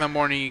 o'clock in the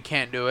morning you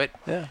can't do it,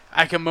 Yeah.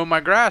 I can mow my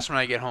grass when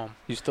I get home.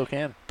 You still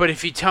can. But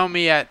if you tell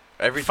me at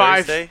Every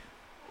 5, Thursday.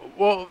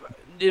 well,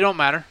 it don't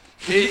matter.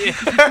 No,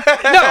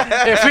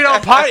 if we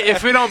don't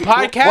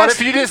podcast, What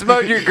if you just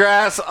mowed your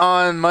grass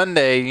on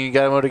Monday and you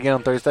got to mow it again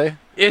on Thursday?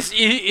 it's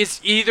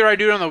either I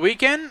do it on the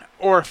weekend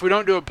or if we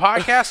don't do a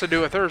podcast, I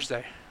do it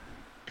Thursday.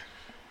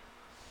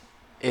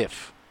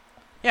 If.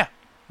 Yeah.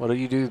 What do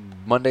you do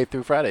Monday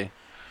through Friday?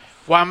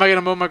 Why am I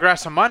gonna mow my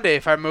grass on Monday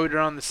if I mowed it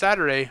on the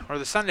Saturday or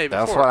the Sunday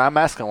before? That's what I'm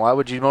asking. Why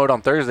would you mow it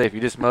on Thursday if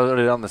you just mowed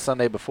it on the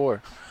Sunday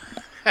before?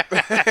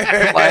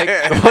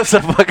 Like, what's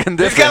the fucking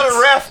difference? He's got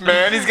a ref,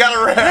 man. He's got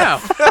a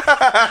ref.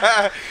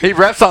 Yeah. He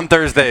reps on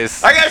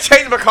Thursdays. I gotta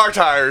change my car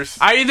tires.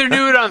 I either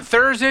do it on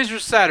Thursdays or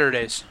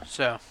Saturdays.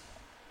 So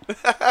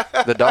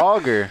The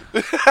dog or?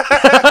 I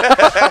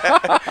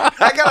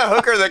got a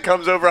hooker that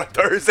comes over on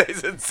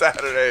Thursdays and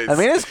Saturdays. I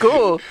mean, it's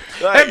cool.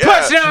 Like, and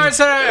plus, I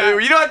said,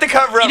 you don't have to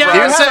cover up. You know, Do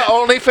you Ross. have an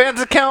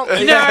OnlyFans account?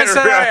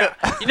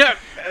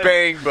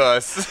 Bang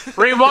bus.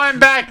 rewind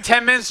back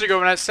 10 minutes ago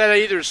when I said I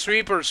either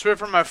sweep or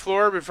Swiffer my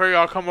floor before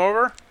y'all come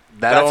over.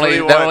 That That's what only he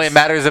that only wants.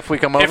 matters if we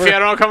come over. If y'all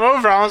don't come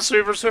over, I'll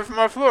sweep or Swiffer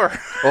my floor.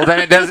 Well, then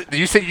it does.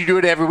 You said you do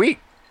it every week.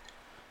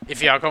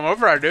 If y'all come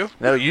over, I do.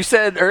 No, you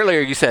said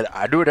earlier. You said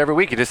I do it every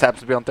week. It just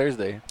happens to be on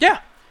Thursday. Yeah.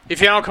 If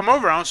y'all don't come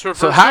over, I'll Swiffer.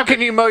 So how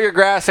can you mow your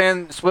grass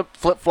and flip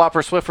flop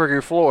or Swiffer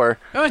your floor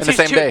in the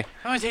same day? It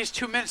only takes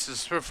 2 minutes to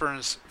Swiffer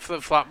and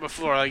flip flop the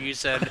floor, like you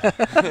said.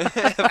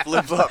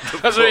 Flip flop.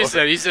 That's what he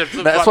said. He said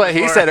flip flop. That's what the he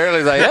floor. said earlier.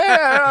 He's like,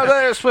 yeah,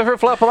 there's Swiffer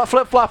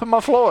flip flopping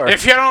my floor.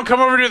 If y'all don't come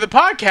over to the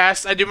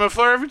podcast, I do my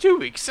floor every 2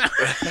 weeks.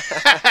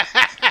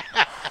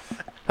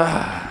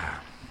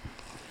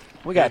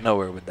 We got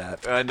nowhere with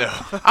that. I know.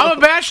 I'm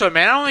a bachelor,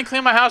 man. I only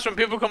clean my house when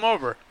people come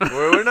over.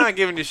 We're not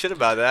giving you shit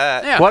about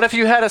that. Yeah. What if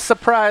you had a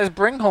surprise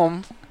bring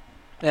home?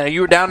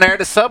 You were down there at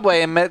the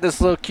Subway and met this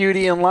little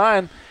cutie in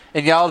line,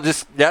 and y'all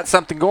just got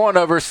something going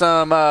over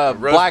some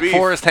Black beef.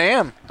 Forest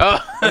ham. Oh.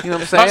 You know what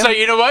I'm I saying? was like,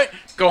 you know what?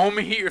 Go home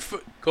and eat your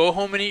foot. Go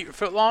home and eat your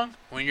foot long.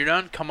 When you're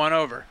done, come on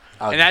over.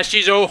 And as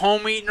she's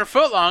home eating her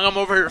foot long, I'm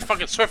over here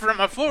fucking Swiffer on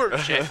my floor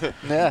and shit.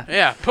 Yeah.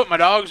 Yeah, put my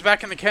dogs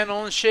back in the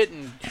kennel and shit,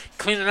 and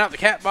cleaning out the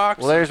cat box.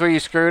 Well, there's where you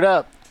screwed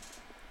up.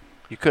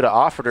 You could have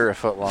offered her a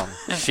foot long.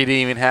 She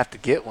didn't even have to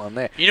get one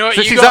there. You know what?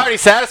 So You she's go- already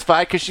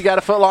satisfied because she got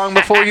a foot long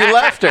before you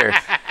left her.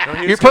 No,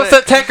 he You're was supposed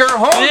gonna- to take her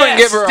home and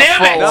Yes, give her a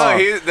damn it. foot No, long.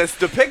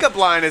 the pickup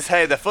line is,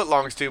 hey, the foot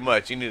long's too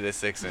much. You need a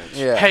 6-inch.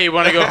 Yeah. Hey, you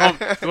want to go home?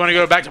 You want to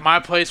go back to my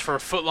place for a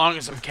foot long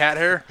and some cat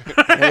hair?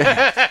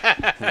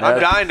 I'm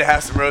dying to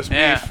have some roast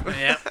beef.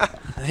 Yeah.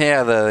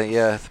 Yeah,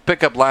 the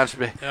pickup line should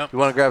be, Yep. you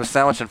want to grab a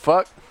sandwich and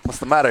fuck? What's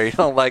the matter? You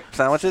don't like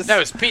sandwiches? That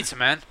was pizza,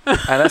 man. And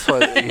that's what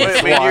Wait, I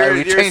mean, why you're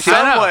we a changed it.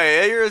 Subway.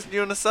 Yeah, you're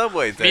doing a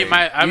Subway thing.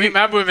 I meet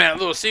my women at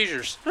Little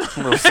Caesars.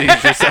 Little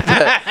Caesars.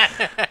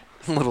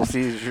 Little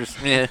Caesars.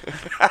 Yeah.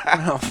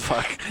 Oh,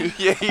 fuck.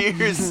 Yeah,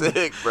 you're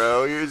sick,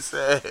 bro. You're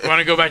sick. Want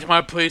to go back to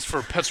my place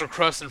for pretzel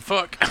crust and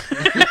fuck?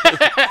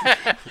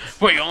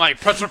 What, you don't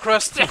like pretzel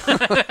crust?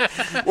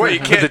 What, you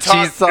With can't the talk?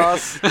 cheese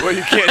sauce. What,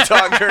 you can't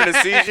talk during a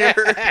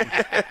seizure?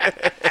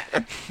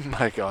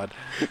 My God.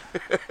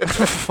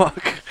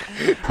 Fuck.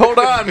 Hold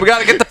on. We got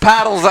to get the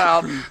paddles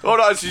out. Hold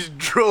on, she's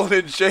drooling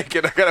and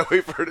shaking. I gotta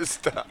wait for her to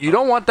stop. You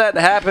don't want that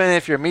to happen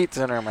if your meat's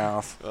in her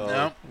mouth.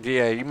 No.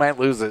 Yeah, you might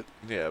lose it.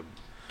 Yeah,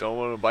 don't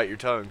want to bite your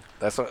tongue.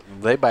 That's what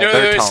they bite You know,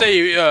 their they always tongue.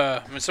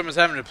 say when someone's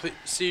having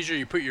a seizure,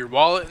 you put your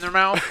wallet in their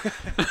mouth.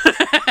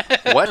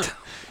 What?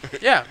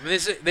 Yeah, they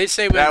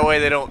say when, That way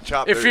they don't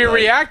chop. if their you're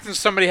leg. reacting to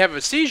somebody have a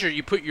seizure,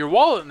 you put your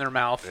wallet in their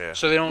mouth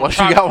so they don't. What if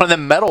chop- you got one of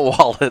them metal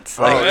wallets?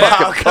 Oh, Like,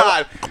 wow,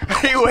 God!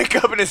 You wake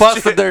up and it's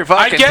busted their I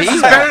fucking guess teeth.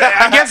 it's better.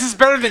 I guess it's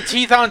better than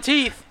teeth on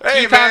teeth.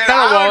 Hey teeth man, on metal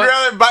I would wallet.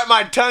 rather bite my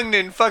my tongue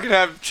didn't fucking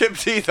have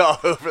chipped teeth all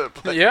over the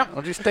place. Yeah.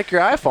 Well, just stick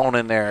your iPhone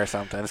in there or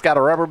something. It's got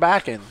a rubber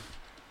backing.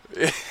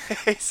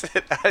 He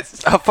said,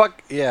 Oh,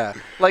 fuck. Yeah.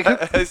 Like,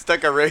 I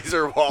stuck a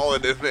razor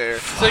wallet in there.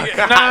 It's like,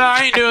 no,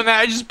 I ain't doing that.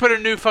 I just put a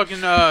new fucking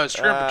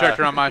screen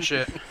protector on my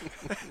shit.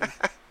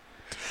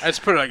 I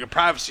just put like a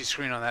privacy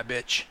screen on that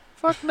bitch.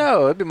 fuck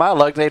no. It'd be my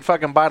luck they'd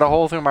fucking bite a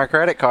hole through my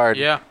credit card.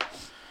 Yeah.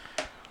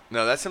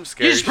 No, that's some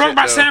scary You just broke shit,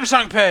 my though.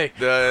 Samsung Pay.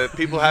 The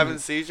people having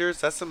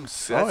seizures, that's some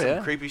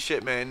yeah. creepy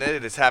shit, man.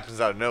 It just happens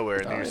out of nowhere,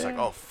 and Oh, they're just yeah. like,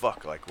 oh,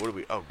 fuck, like, what do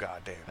we, oh,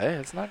 god damn. Hey,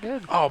 it's not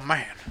good. Oh,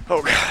 man.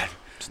 Oh, God.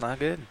 It's not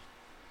good.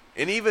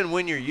 And even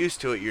when you're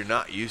used to it, you're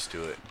not used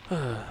to it,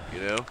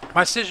 you know?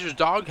 My sister's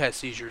dog has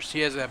seizures. He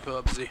has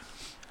epilepsy.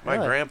 My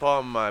Really? grandpa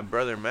and my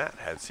brother Matt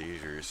had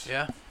seizures.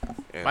 Yeah.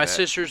 and My that-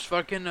 sister's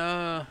fucking,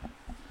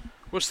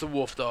 what's the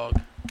wolf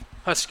dog?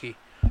 Husky.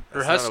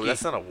 Or husky.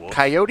 That's not a wolf.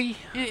 Coyote?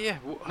 Yeah.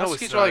 No,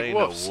 Huskies it's are not. like Ain't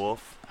wolves. no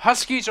wolf.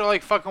 Huskies are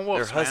like fucking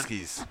wolves, They're man.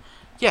 huskies.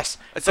 Yes.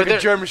 It's but like a they're-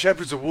 German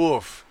Shepherd's a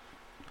wolf.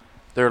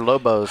 They're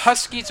Lobos.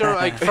 Huskies are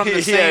like from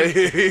the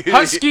Yeah. same.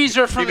 Huskies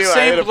are from You the knew I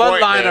same hit a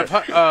point bloodline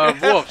there.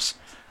 of wolves,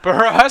 but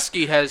her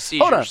husky has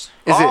seizures.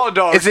 Hold on. All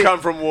dogs is it, come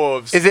from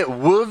wolves. Is it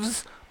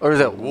wolves or is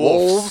it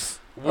wolves?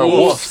 Or Wolves.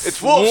 wolves?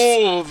 It's wolves.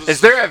 Wolves.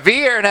 Is there a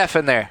V or an F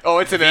in there? Oh,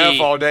 it's an V.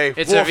 F all day.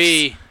 It's Wolves. a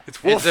V.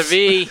 It's wolves. It's a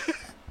V.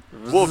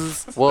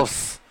 Wolves.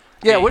 Wolves.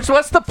 Yeah, V.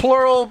 what's the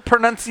plural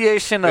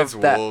pronunciation of It's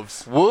that?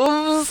 wolves.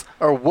 Wolves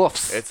or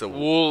woofs? It's a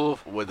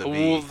Wolf. with a V.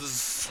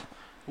 Wolves.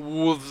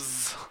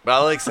 Wolves. But I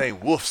like saying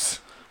woofs.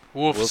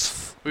 Wolves.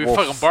 Wolves. We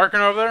Wolves. fucking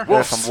barking over there?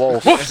 There's some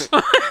wolves. Wolves.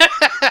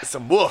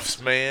 Some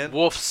woofs, man.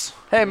 Wolves.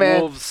 Hey,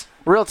 man. Wolves.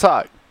 Real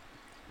talk.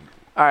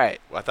 All right.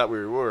 I thought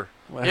we were.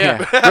 Well, Yeah.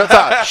 Real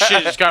talk.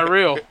 Shit just got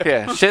real.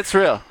 Yeah, shit's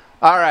real.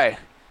 All right.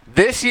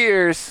 This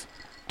year's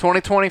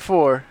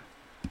 2024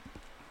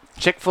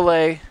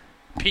 Chick-fil-A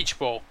Peach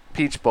Bowl.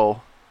 Peach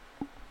Bowl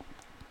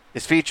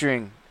is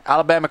featuring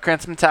Alabama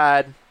Crimson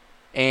Tide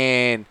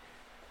and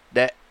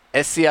the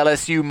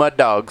SCLSU Mud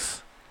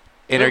Dogs.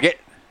 And they're Who? get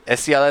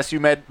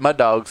SCLSU Mud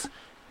Dogs.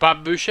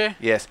 Bob Boucher?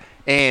 Yes.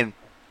 And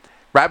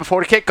right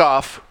before the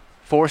kickoff,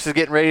 Forrest is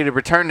getting ready to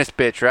return this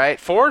bitch, right?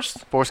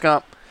 Forrest? Forrest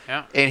Gump.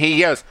 Yeah. And he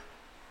goes,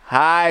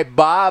 "Hi,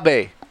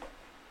 Bobby."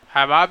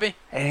 Hi, Bobby.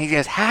 And he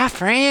goes, "Hi,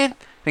 friend." And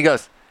he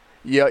goes,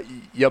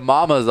 your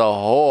mama's a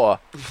whore."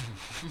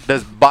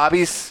 Does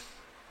Bobby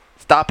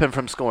stop him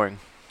from scoring?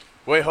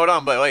 Wait, hold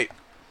on, but wait.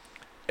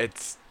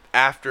 It's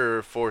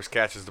after Forrest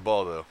catches the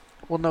ball, though.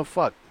 Well, no,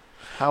 fuck.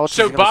 How else is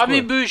So he gonna Bobby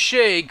score?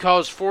 Boucher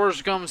calls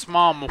Forrest Gump's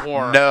mom a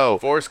whore. No.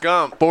 Forrest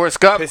Gump Forrest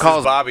Gump pisses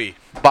calls Bobby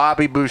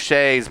Bobby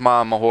Boucher's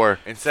mom a whore.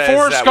 and says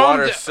Forrest that Gump.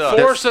 water sucks.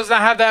 Forrest does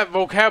not have that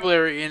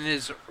vocabulary in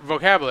his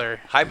vocabulary.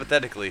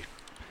 Hypothetically.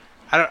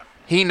 I don't.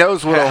 He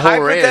knows what a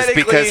whore is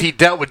Hypothetically- because he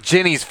dealt with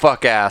Jenny's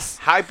fuck ass.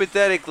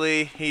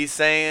 Hypothetically, he's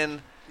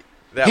saying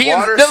that He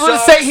water let's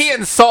sucks. say he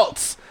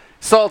insults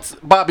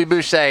Bobby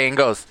Boucher and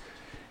goes,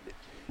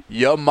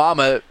 "Your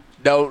mama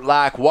don't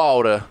like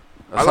water,"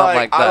 or something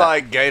like that. I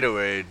like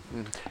Gatorade.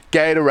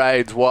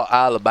 Gatorade's what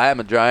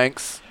Alabama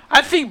drinks.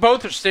 I think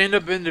both are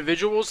stand-up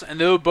individuals, and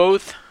they'll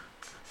both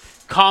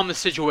calm the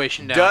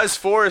situation down. Does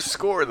Forrest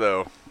score,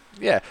 though?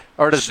 Yeah.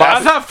 Or does I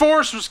Bobby? thought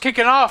Forrest was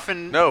kicking off,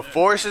 and No,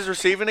 Forrest is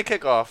receiving a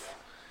kickoff.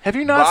 Have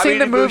you not Bobby seen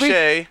the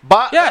movie?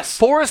 Boucher. Yes.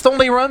 Forrest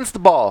only runs the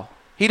ball.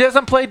 He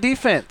doesn't play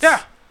defense.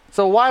 Yeah.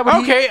 So why would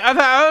he? okay.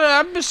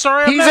 I'm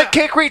sorry. He's a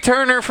kick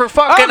returner for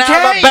fucking Okay.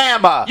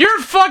 Alabama. Your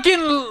fucking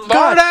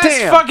lard-ass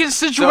damn. fucking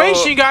situation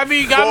So, got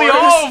me Forrest-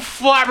 all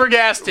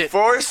flabbergasted.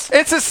 Forrest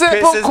It's a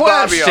simple pisses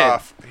question. Bobby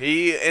off.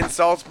 He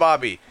insults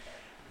Bobby.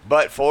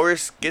 But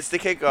Forrest gets the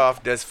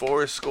kickoff. Does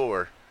Forrest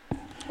score?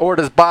 Or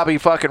does Bobby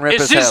fucking rip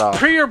Is his head this off?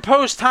 pre or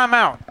post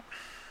timeout?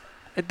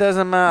 It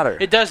doesn't matter.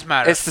 It does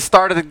matter. It's the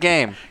start of the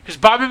game. Because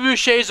Bobby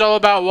Boucher is all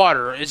about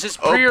water. Is this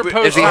pre or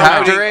post Is he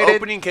timeout? hydrated?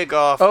 Opening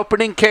kickoff.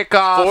 Opening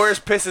kickoff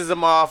Forrest pisses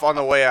him off on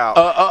the way out.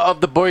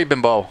 of the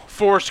Bourbon Bowl.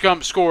 Forrest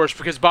Gump scores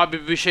because Bobby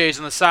Boucher is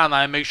on the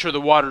sideline and makes sure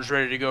the water's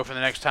ready to go for the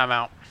next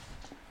timeout.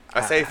 I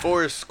say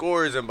Forrest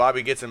scores and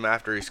Bobby gets him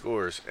after he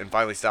scores and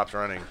finally stops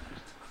running.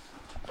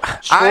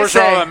 Scores say-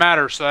 are all that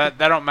matters, so that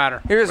don't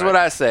matter. Here's Right. what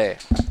I say.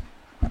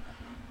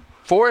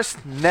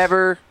 Forrest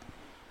never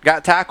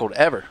got tackled,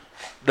 ever.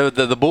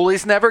 The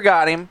bullies never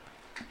got him.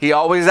 He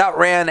always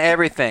outran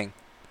everything.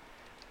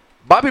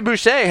 Bobby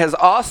Boucher has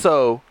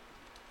also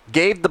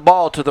gave the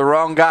ball to the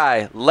wrong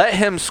guy, let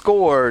him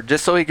score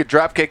just so he could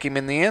drop kick him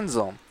in the end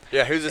zone.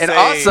 Yeah, who's to And say?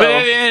 also- But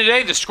at the end of the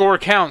day, the score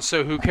counts,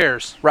 so who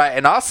cares? Right,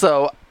 and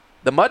also,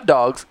 the Mud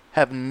Dogs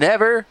have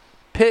never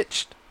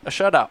pitched a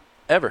shutout,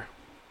 ever.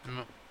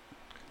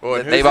 Well,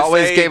 and who's They've to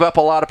always say- gave up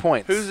a lot of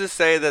points. Who's to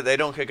say that they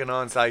don't kick an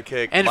onside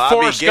kick? And Bobby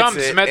Forrest gets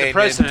Gump's it met the and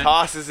president. then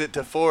tosses it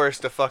to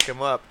Forrest to fuck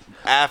him up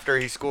after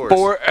he scores.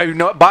 You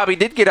know what? Bobby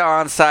did get an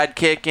onside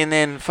kick, and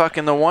then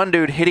fucking the one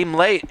dude hit him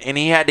late, and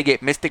he had to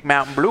get Mystic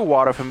Mountain Blue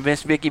water from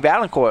Miss Vicky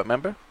Valancourt,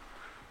 remember?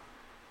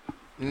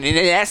 And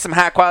that's some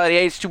high-quality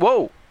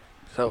H2O.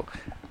 So,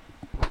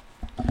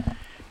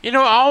 You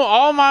know,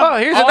 all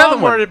here's all another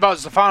I'm one. worried about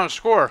is the final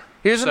score.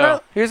 here's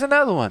So-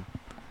 another one.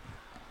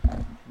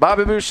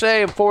 Bobby Boucher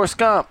and Forrest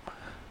Gump.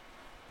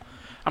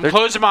 I'm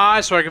closing my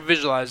eyes so I can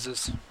visualize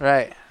this.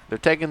 Right. They're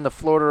taking the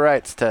Florida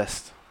Rights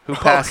test. Who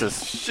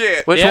passes?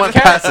 Shit. Which The one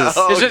FCAT? passes?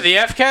 Is it the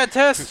FCAT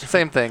test?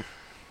 Same thing.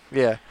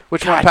 Yeah.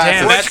 Which God one passes?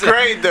 damn, Which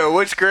grade, though?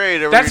 Which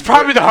grade? That's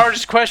probably the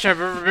hardest question I've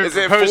ever been Is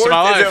it proposed in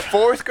my fourth? Is it life.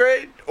 fourth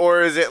grade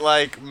or is it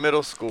like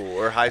middle school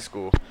or high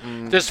school?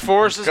 This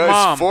Forrest's Because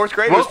mom. fourth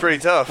grade was pretty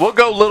tough. We'll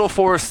go Little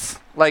Forrest,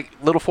 like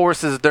Little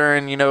Forrest is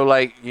during,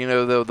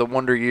 the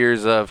wonder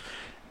years of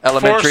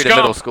elementary Forrest to Gump.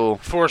 middle school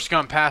Forrest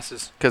Gump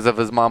passes. because of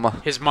his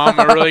mama. His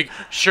mama really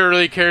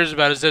surely cares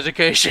about his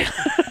education.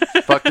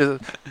 fucked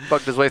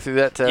his way through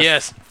that test.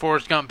 Yes,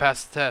 Forrest Gump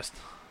passed the test.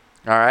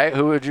 All right.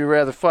 Who would you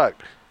rather fuck?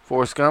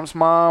 Forrest Gump's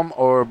mom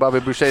or Bobby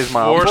Boucher's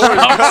mom? Forrest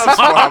Gump's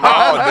mom.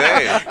 Oh,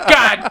 damn.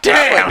 God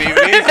damn!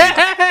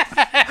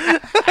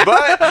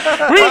 But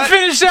We didn't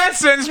finish that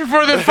sentence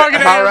before the fucking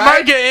All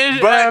right.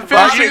 But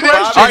finished the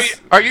Bobby- question.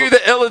 Are you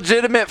the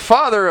illegitimate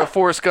father of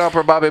Forrest Gump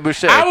or Bobby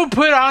Boucher? I would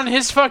put on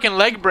his fucking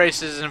leg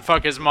braces and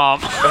fuck his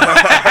mom.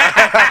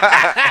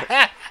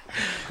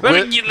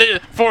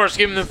 Forrest,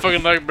 give him the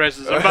fucking leg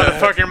braces. I'm about to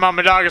fuck your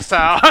mama doggy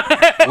style.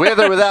 With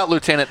or without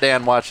Lieutenant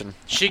Dan watching?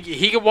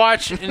 He can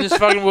watch in his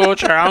fucking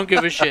wheelchair. I don't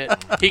give a shit.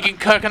 He can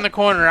cuck in the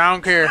corner. I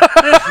don't care.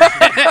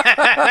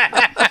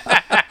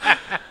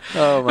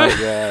 Oh my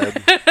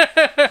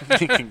God.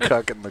 He can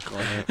cuck in the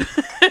corner.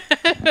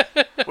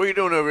 What are you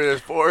doing over there,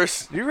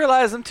 Forrest? You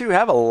realize them two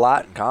have a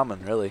lot in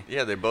common, really.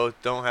 Yeah, they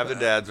both don't have their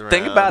dads around.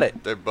 Think about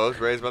it. They're both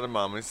raised by their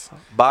mommies.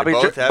 Bobby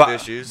They both dro- have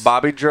issues.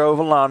 Bobby drove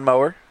a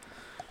lawnmower.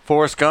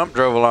 Forrest Gump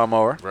drove a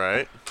lawnmower.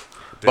 Right.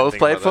 Didn't Both think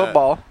played about that.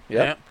 football.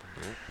 Yep.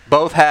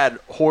 Both had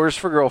whores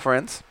for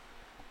girlfriends.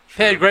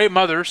 They had great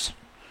mothers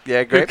Yeah,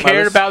 who great cared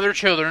mothers. about their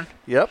children.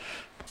 Yep.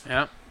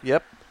 Yeah.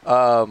 Yep.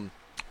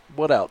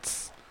 What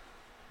else?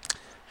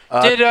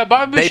 Did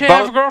Bobby they Boucher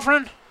have a both-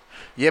 girlfriend?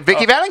 Yeah,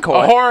 Vicky A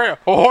Valancourt.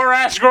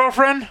 whore-ass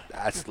girlfriend?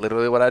 That's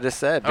literally what I just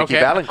said. Vicky Okay.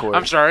 Valancourt.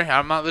 I'm sorry.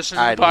 I'm not listening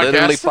to I the podcast.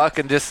 literally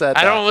fucking just said that.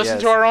 I don't listen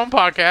yes. to our own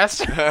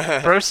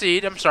podcast.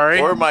 Proceed. I'm sorry.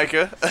 Or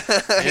Micah.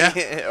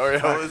 Yeah. Or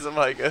it was a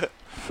Micah.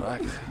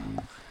 Fuck.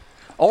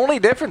 Only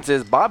difference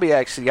is Bobby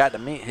actually got to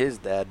meet his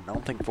dad. I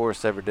don't think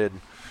Forrest ever did.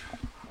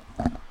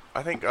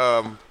 I think,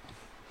 I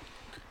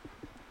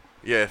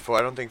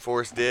don't think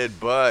Forrest did,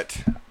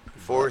 but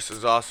Forrest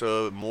is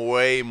also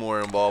way more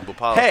involved with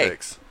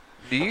politics.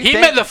 Do you He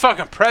think, met the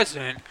fucking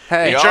president.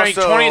 Hey, He He drank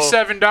also-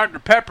 27 Dr.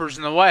 Peppers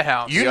in the White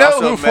House. you He know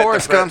also who met the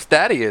Forrest pre- Gump's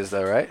daddy is,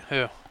 though, right?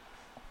 Who?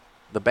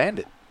 The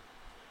Bandit.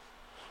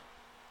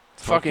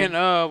 Fucking,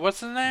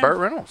 what's his name? Burt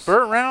Reynolds.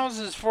 Burt Reynolds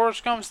is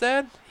Forrest Gump's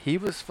dad? He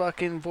was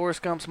fucking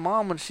Forrest Gump's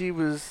mom when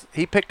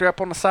he picked her up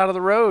on the side of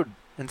the road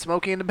in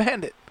Smokey and the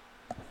Bandit.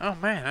 Oh,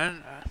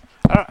 man.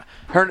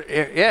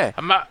 Yeah.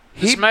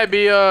 This might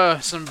be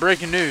some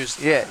breaking news.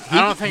 Yeah.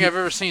 I don't think I've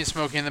ever seen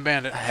Smokey and the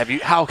Bandit.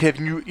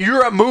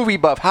 You're a movie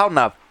buff. How in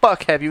the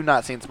fuck have you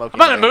not seen Smokey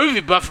I'm and not the a Bandit?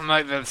 movie buff from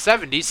like the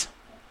 70s.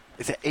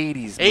 It's an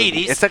 80s movie.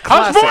 80s. It's a I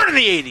classic. was born in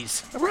the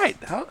 80s. Right.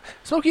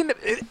 Smokey and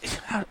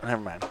the...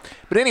 never mind.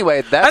 But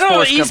anyway, that's I know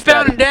Forrest Gump's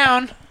Eastbound and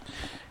daddy. Down.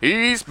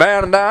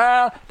 Eastbound and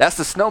down. That's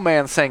the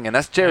Snowman singing.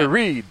 That's Jerry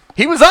Reed.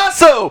 He was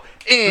also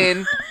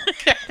in...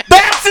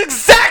 That's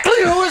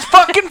exactly who his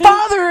fucking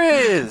father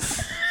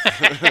is.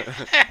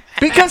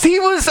 Because he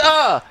was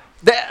the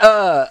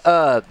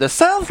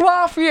South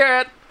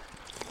Lafayette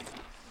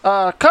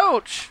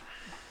coach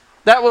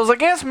that was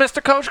against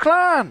Mr. Coach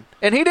Klein,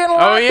 and he didn't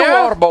like the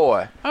Water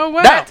Boy. Oh,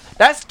 wow.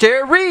 That's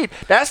Jerry Reed.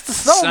 That's the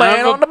Son Snowman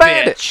of a on the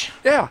Bandit. bitch.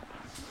 Yeah.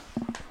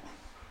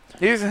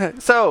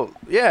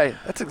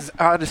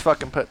 I just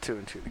fucking put two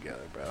and two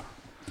together, bro.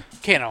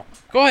 Kano,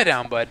 go ahead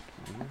down, bud.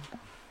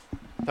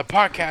 The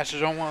podcasters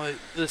don't want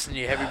to listen to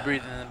you heavy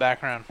breathing in the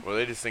background. Well,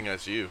 they just think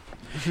that's you.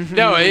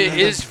 No, it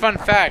is fun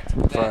fact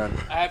that Fun.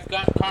 I have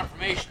gotten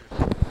confirmation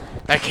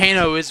that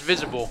Kano is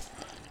visible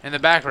in the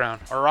background,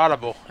 or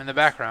audible in the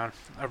background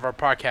of our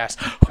podcast.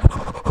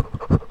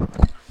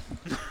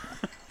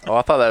 Oh,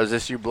 I thought that was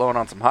just you blowing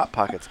on some Hot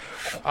Pockets.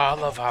 Oh, I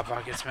love Hot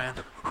Pockets, man.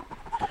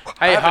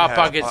 I ate haven't Hot had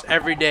Pockets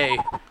every day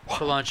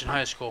for lunch in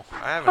high school.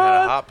 I haven't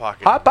had a Hot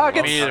Pocket. Hot in a long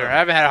Pockets? Me either. I time.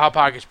 haven't had a Hot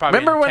Pockets probably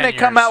Remember in when 10 they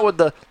come years. out with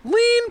the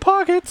lean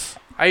pockets?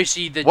 I used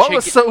to eat the What chicken.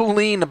 was so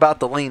lean about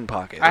the lean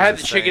pocket? I had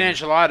Was the it chicken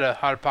same enchilada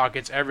Hot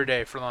Pockets every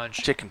day for lunch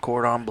chicken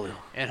cordon bleu.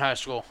 in high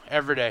school.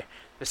 Every day.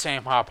 The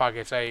same Hot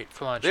Pockets I ate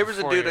for lunch. There for was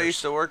a 4 dude I years.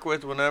 used to work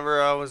with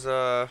whenever I was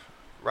right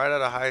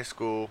out of high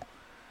school.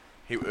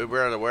 We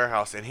were at a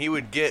warehouse, and he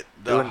would get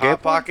the Doing Hot Gape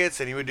One? Pockets,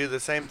 and he would do the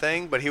same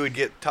thing, but he would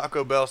get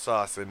Taco Bell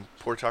sauce and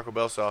pour Taco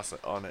Bell sauce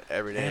on it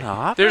every day. And a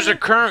Hot There's a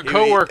Pocket? current You eat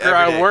coworker every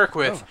I day. work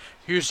with Oh.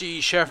 who used to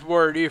eat Chef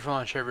Boyardee for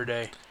lunch every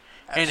day,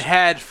 and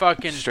had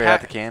fucking Straight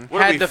out the can.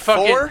 What are had we, the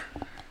fucking. 4?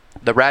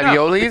 The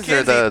raviolis the or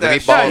kids the eat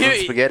that meatballs shit.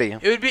 and spaghetti?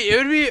 It would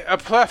be a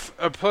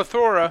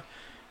plethora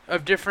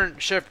of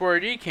different Chef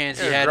Boyardee cans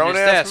he had in his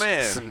grown-ass desk.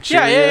 man. Some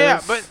Yeah.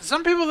 Cheerios. But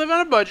some people live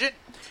on a budget.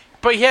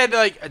 But he had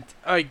like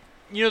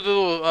the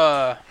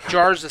little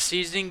jars of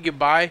seasoning you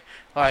buy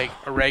like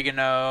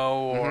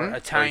oregano or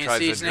Italian tries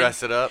seasoning. to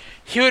dress it up.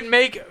 He would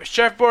make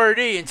Chef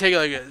Boyardee and take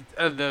like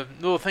the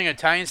little thing of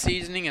Italian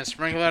seasoning and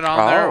sprinkle it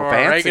on there, or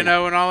fancy.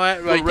 oregano and all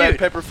that. Like, Red dude,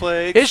 pepper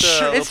flakes.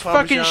 it's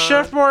fucking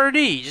Chef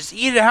Boyardee. Just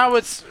eat it how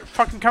it's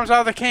fucking comes out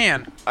of the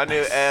can. I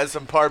need to add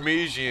some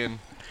Parmesan.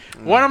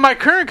 One of my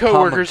current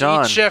coworkers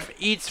Parmesan.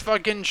 eats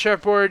fucking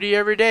Chef Boyardee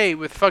every day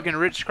with fucking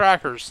Ritz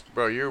crackers.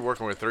 Bro, you're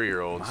working with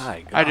 3-year-olds.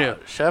 My God. I do.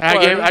 Chef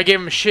And I gave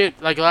him shit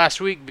like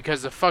last week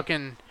because the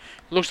fucking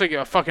looks like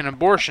a fucking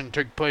abortion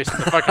took place in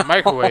the fucking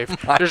microwave.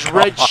 There's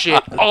red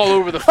shit all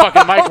over the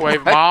fucking microwave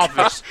in my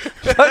office.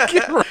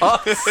 Fucking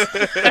Ross.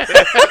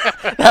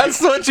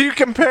 That's what you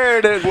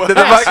compared it to the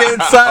fucking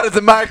inside of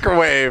the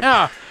microwave.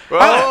 Yeah.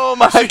 Oh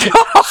my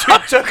God.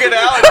 She took it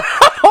out.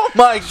 Oh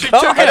my God. She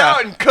took it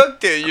out and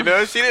cooked it, you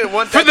know? She didn't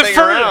want that thing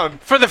around.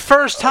 For the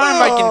first time,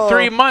 like in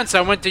 3 months,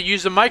 I went to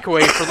use the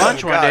microwave for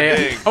lunch one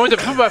day. dang. I went to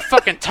put my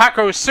fucking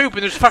taco soup,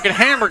 and there's fucking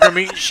hamburger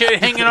meat and shit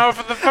hanging off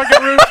of the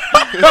fucking roof.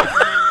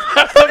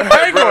 The Bro,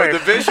 microwave. the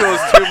visual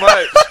is too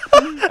much.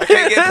 I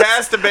can't get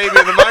past the baby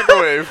in the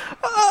microwave.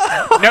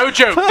 No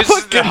joke. This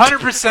is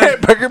 100%.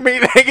 Hamburger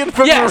meat hanging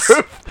from Yes. the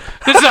roof.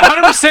 This is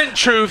 100%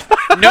 truth.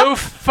 No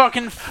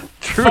fucking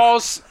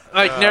false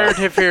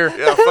narrative here.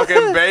 Yeah,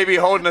 fucking baby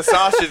holding a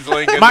sausage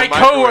link in My the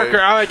microwave.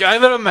 coworker, I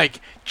let him like,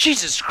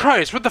 Jesus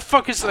Christ, what the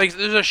fuck is like?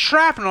 There's a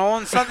shrapnel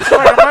inside the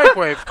fucking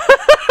microwave.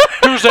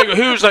 He was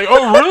like,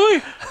 oh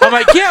really? I'm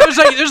like, yeah.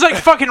 There's like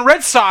fucking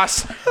red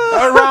sauce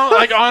around,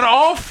 like on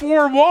all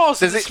 4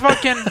 walls. It's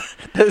fucking.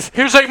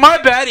 He was like,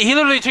 my bad. He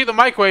literally took the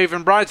microwave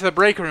and brought it to the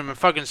break room and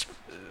fucking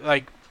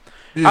like.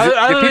 Do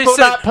literally people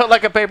said, not put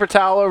like a paper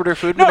towel over their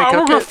food no, when they I cook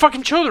work it? with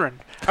fucking children.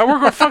 I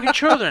work with fucking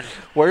children.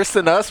 Worse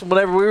than us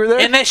whenever we were there?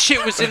 And that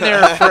shit was in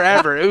there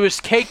forever. It was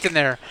caked in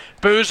there.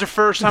 But it was the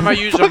first time I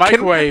used a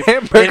microwave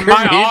hamburger in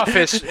my meat.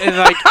 office in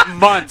like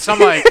months. I'm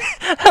like,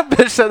 That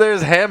bitch said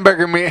there's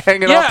hamburger meat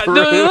hanging yeah, off the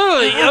roof.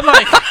 literally. I'm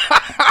like,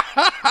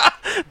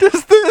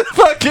 Just the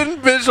fucking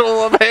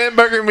visual of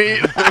hamburger meat.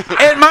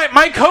 and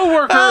my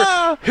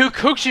coworker who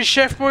cooks his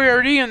Chef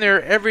Boyardee in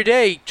there every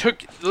day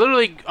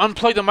literally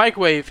unplugged the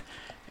microwave,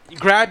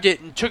 grabbed it,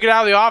 and took it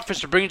out of the office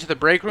to bring it to the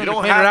break room You to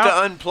don't clean it have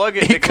out. to unplug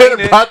it He to could clean have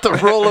it. brought the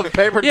roll of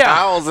paper Yeah.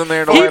 towels in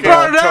there to He wipe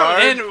brought it out.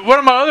 out, and one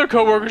of my other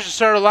coworkers just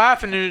started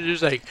laughing, and he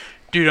was like,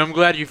 "Dude, I'm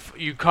glad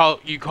you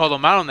called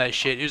him out on that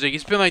shit." He was like,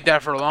 "It's been like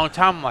that for a long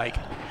time." I'm like,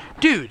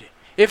 "Dude,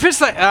 if it's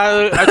like,"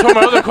 I told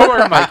my other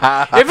coworker, I'm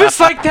like, "If it's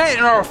like that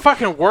in our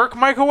fucking work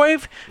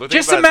microwave, Well, think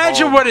just about his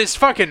imagine home. what his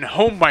fucking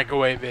home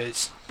microwave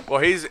is." Well,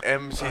 he's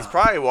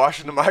probably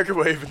washing the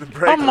microwave in the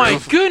break Oh my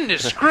room.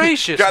 goodness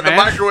gracious, Got man!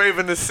 the microwave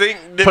in the sink,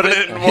 dipping Put it,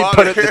 it- in he water.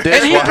 put it in the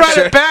And he brought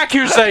dishwasher. it back. He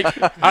was like,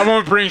 "I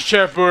won't bring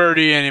Chef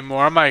Boyardee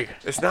anymore." I'm like,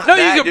 It's not "No,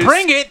 that, you can just-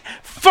 bring it.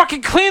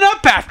 Fucking clean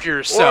up after Or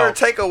yourself."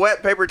 take a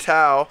wet paper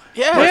towel,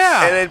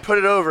 Yeah. and then put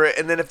it over it,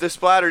 and then if the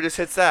splatter just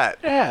hits that.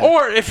 Yeah.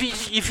 Or if you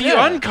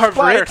uncover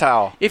splatter it,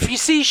 towel. if you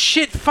see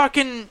shit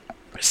fucking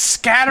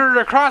scattered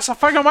across a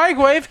fucking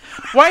microwave,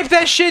 wipe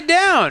that shit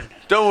down.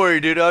 Don't worry,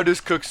 dude. I'll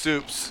just cook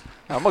soups.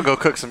 I'm gonna go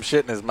cook some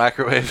shit in his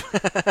microwave.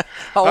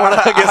 I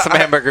want to get some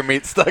hamburger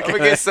meat stuck I'm in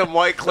gonna it. get some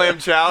white clam No,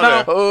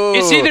 chowder. Oh.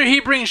 it's either he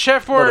brings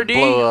Chef Let it blow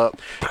Boyardee,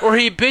 up. or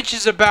he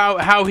bitches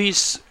about how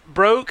he's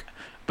broke,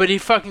 but he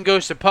fucking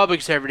goes to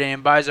Publix every day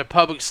and buys a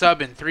Publix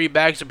sub and 3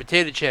 bags of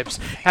potato chips.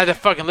 Had to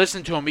fucking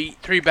listen to him eat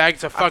 3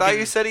 bags of I thought you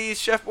fucking. said he eats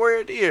Chef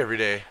Boyardee every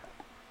day.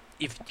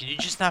 Did you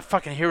just not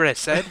fucking hear what I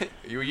said?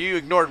 You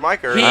ignored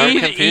Mike He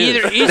earlier.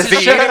 either eats Does the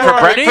he eat Chef it for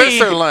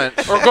breakfast or Boyardee,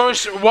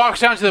 lunch? or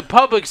walks down to the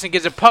Publix and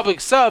gets a Publix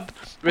sub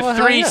with Well,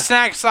 hell 3 yeah.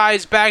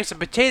 snack-sized bags of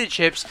potato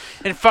chips,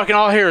 and fucking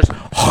all I hear is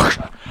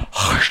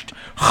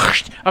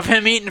of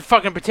him eating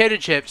fucking potato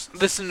chips,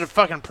 listening to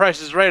fucking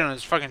Price is Right on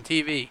his fucking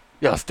TV.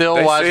 Y'all still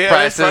They watch say, yeah,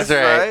 Price Price is is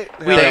Right. Right.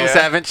 Things Hell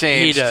yeah. haven't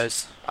changed. He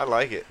does. I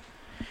like it.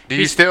 Do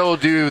you still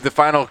do the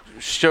final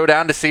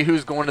showdown to see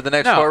who's going to the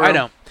next No, courtroom? I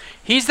don't.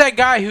 He's that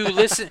guy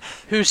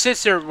who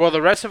sits there while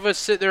the rest of us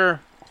sit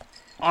there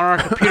on our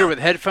computer with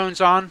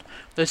headphones on,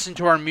 listen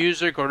to our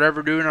music or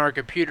whatever doing on our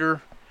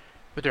computer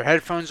with their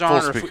headphones on.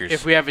 Full Or speakers.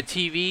 if we have a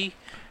TV,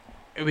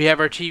 if we have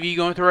our TV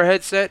going through our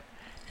headset,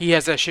 he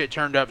has that shit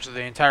turned up so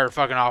the entire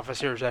fucking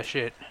office hears that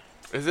shit.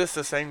 Is this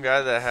the same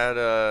guy that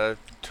had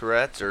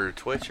Tourette's or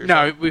Twitch or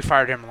No, something? we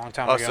fired him a long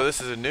time Oh, ago. so this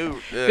is a new.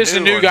 This is a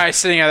new one. guy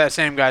sitting at that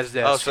same guy's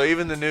desk. Oh, so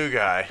even the new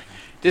guy.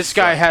 This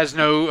guy has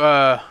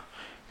no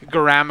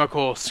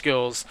grammatical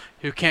skills,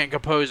 who can't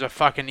compose a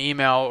fucking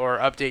email or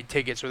update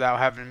tickets without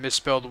having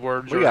misspelled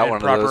words We or got one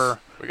of improper. those.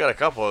 We got a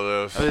couple of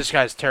those. Oh, this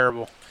guy's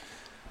terrible.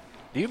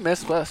 Do you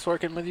miss Wes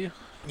working with you?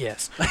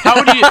 Yes. How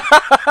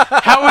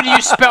would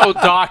you spell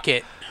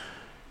docket?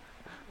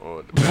 Well,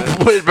 it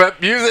depends.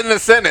 But using the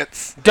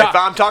sentence. If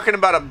I'm talking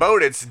about a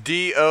boat, it's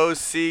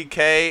DOCK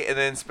and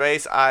then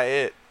space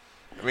IT.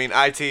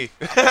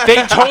 They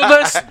told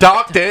us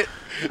Docked it.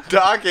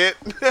 Docket.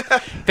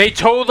 they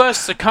told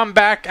us to come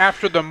back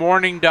after the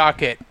morning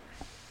docket.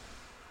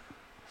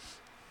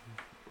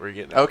 We're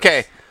getting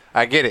Okay,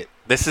 I get it.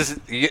 This is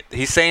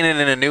he's saying it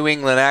in a New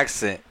England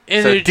accent.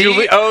 In So the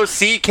Jew-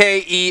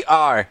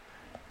 DOCKER.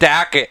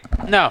 docket.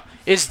 No,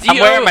 it's I'm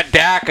wearing my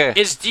docket.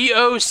 It's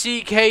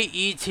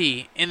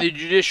DOCKET in the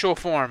judicial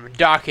form.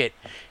 Docket.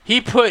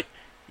 He put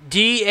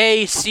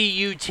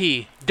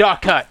DACUT.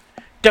 Docket.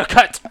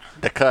 Docket.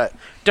 Docket.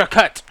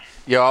 Docket.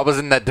 Yo, I was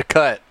in that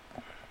docket.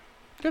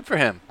 Good for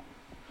him.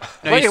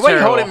 No, Wait, he's hold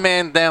terrible. him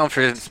man down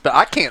for his spell.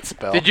 I can't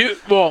spell. Did you?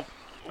 Well,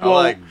 I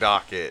like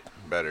docket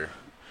better.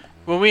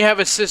 when we have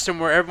a system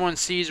where everyone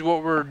sees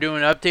what we're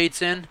doing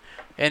updates in,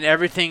 and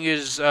everything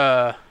is,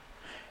 he'll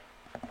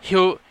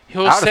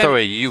I'll send, throw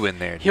a U in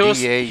there.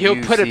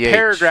 he'll put a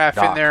paragraph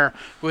in there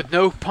with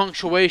no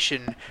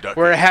punctuation,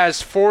 where it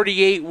has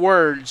 48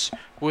 words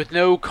with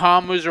no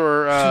commas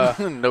or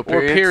no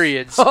or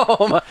periods.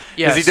 Oh my.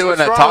 Yes. Is he doing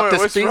What's a wrong talk with- to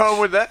What's speech? wrong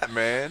with that,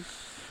 man?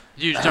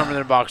 Use number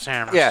than a box of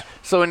hammers. Yeah.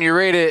 So when you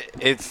rate it,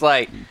 it's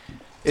like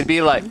it'd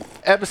be like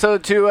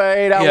episode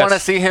 208. I Yes. want to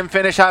see him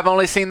finish. I've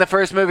only seen the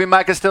first movie.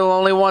 Micah still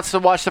only wants to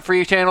watch the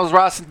free channels.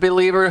 Ross is a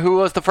believer. Who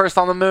was the first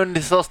on the moon?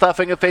 He's still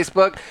stuffing at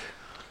Facebook.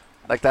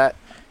 Like that.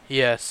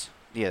 Yes.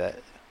 Yeah. That,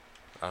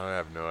 I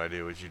have no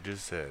idea what you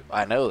just said.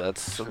 I know.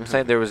 That's what I'm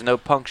saying. There was no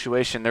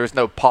punctuation. There was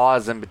no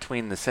pause in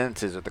between the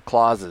sentences or the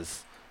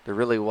clauses. There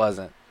really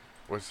wasn't.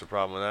 What's the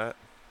problem with that?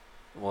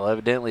 Well,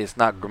 evidently it's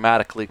not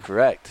grammatically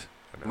correct.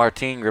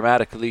 Martine,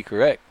 grammatically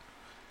correct.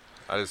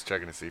 I was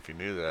checking to see if you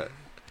knew that.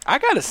 I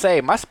gotta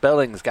say, my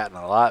spelling's gotten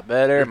a lot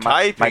better. Your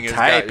My typing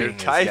typing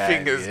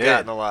has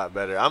gotten a lot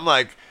better. I'm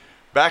like,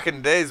 back in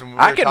the days when we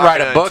I were can talking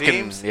write a on book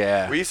Teams, and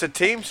yeah. we used to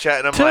Teams chat,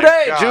 and I'm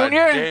Today, like, God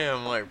Junior.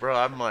 damn, like, bro,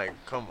 I'm like,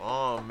 come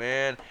on,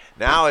 man.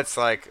 Now it's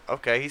like,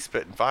 okay, he's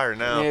spitting fire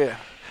now. Yeah.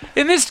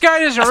 And this guy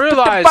doesn't Spit the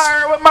realize.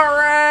 fire with my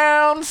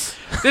rounds.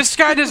 This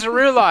guy doesn't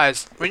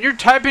realize when you're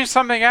typing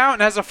something out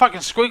and has a fucking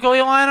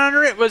squiggly line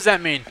under it. What does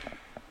that mean?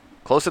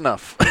 Close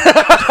enough.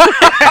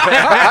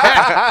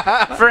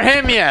 For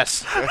him,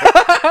 yes.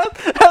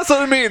 That's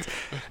what it means.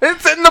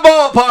 It's in the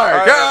ballpark.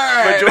 All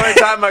right. Majority of the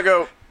time I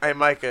go, hey,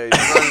 Micah, you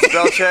want a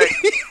spell check?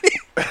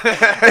 No.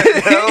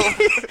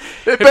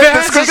 If it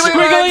has a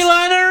squiggly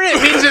line under it,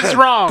 it means it's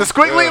wrong. The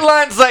squiggly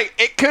line's like,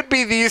 it could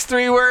be these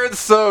 3 words,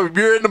 so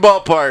you're in the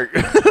ballpark.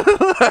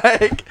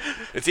 Like,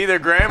 It's either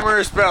grammar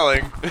or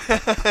spelling.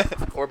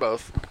 or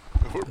both.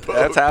 Or both.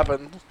 That's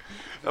happened.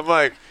 I'm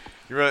like,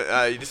 you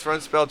just run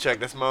spell check.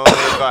 That's my only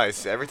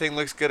advice. Everything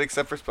looks good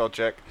except for spell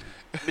check.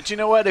 But you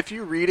know what? If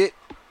you read it,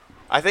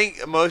 I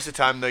think most of the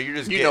time, though, you're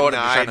just You getting know what the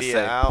I'm trying to idea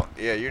say. out.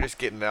 Yeah, you're just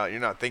getting it out.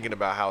 You're not thinking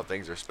about how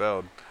things are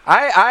spelled.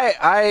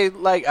 I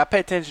pay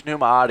attention to who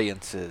my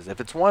audience is. If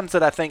it's ones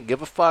that I think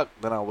give a fuck,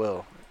 then I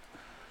will.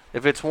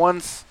 If it's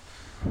ones,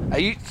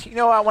 you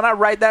know what? When I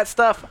write that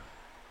stuff,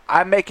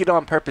 I make it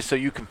on purpose so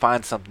you can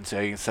find something so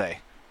you can say,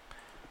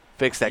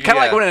 fix that. Kind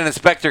of like Yeah. when an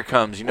inspector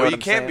comes. You know Well,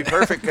 what you I'm can't be saying?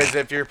 perfect because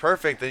if you're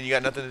perfect, then you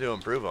got nothing to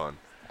improve on.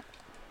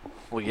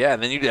 Well, yeah,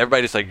 and then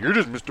everybody just like, you're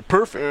just Mr.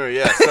 Perfect.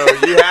 Yeah, so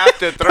you have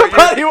to throw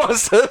Nobody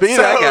wants to be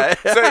that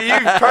guy. So you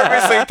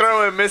purposely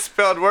throw in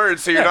misspelled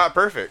words so you're not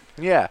perfect.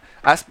 Yeah,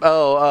 I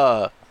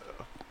spell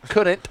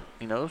couldn't.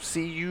 You know,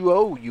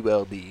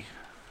 CUOULD. You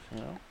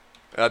know,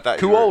 I thought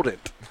too old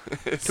it.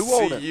 Too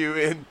old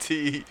it.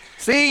 CUNT.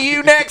 See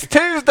you next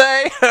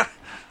Tuesday.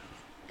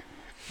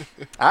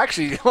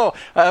 Actually,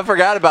 I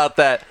forgot about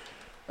that.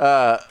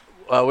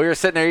 We were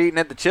sitting there eating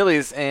at the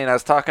Chili's, and I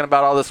was talking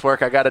about all this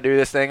work. I got to do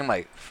this thing. I'm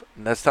like,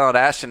 that's telling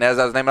Ashton as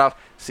I was naming off,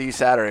 see you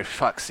Saturday.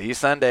 Fuck, see you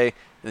Sunday.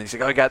 And he's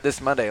like, oh, I got this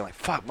Monday. I'm like,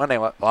 fuck, Monday.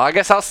 Well, I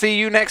guess I'll see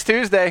you next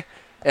Tuesday.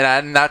 And I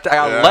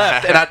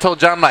left, and I told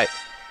John, I'm like,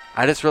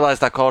 I just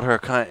realized I called her a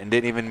cunt and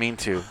didn't even mean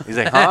to. He's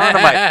like, huh? And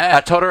I'm like,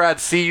 I told her I'd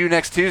see you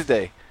next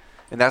Tuesday.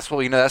 And that's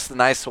what, that's the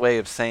nice way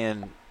of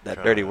saying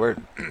that dirty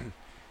word.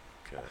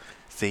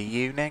 See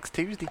you next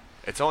Tuesday.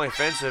 It's only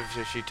offensive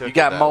if she took You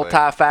got it that way.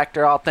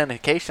 multi-factor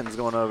authentications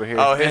going over here.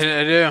 Oh, I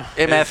do.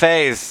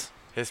 MFAs.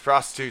 His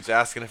prostitute's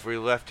asking if we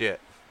left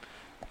yet.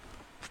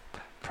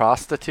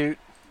 Prostitute.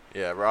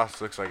 Yeah, Ross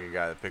looks like a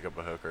guy that pick up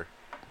a hooker.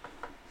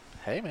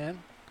 Hey, man.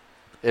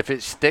 If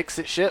it sticks,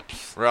 it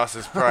ships. Ross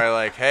is probably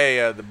like,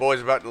 hey, the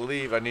boy's about to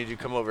leave. I need you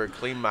to come over and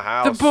clean my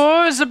house. The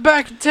boys are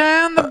back in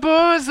town. The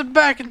boys are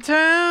back in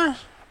town.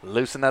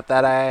 Loosen up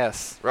that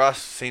ass.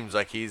 Ross seems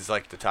like he's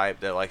like the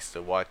type that likes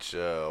to watch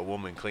a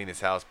woman clean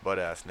his house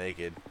butt-ass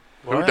naked.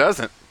 Who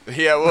doesn't?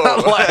 Yeah,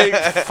 well. Like,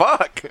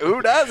 fuck.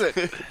 Who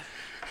doesn't?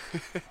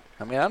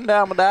 I mean, I'm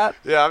down with that.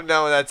 Yeah, I'm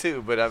down with that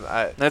too, but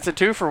That's a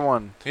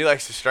 2-for-1. he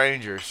likes the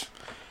strangers.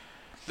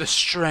 The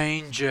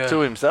stranger. To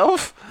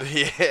himself?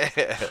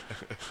 Yeah.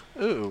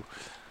 Ooh.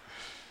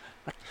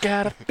 I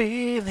got a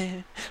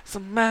feeling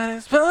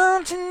somebody's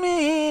watching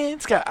me.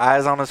 It's got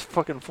eyes on his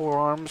fucking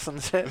forearms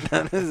and shit.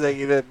 And his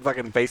the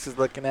fucking face is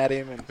looking at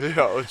him. And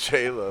Yo,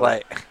 J-Lo.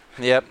 like,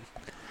 yep.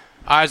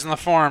 Eyes on the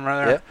forearm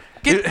right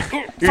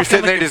there. You're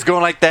sitting there just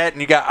going like that,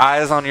 and you got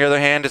eyes on your other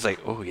hand. It's like,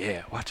 oh,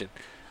 yeah, watch it.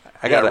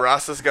 I got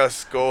Ross has got a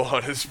skull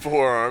on his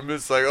forearm.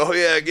 It's like, oh,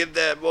 yeah, get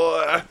that,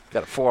 boy.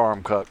 got a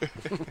forearm cup.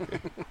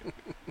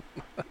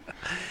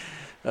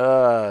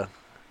 Got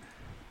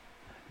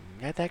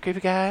that creepy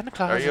guy in the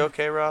closet. Are you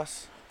okay,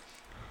 Ross?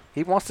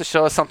 He wants to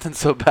show us something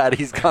so bad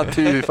he's gone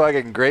to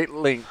fucking great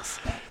lengths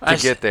to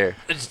get there.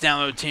 I just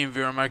download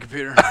TeamViewer on my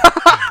computer.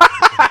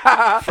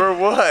 For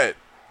what?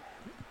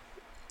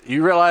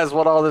 You realize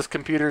what all this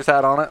computer's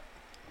had on it?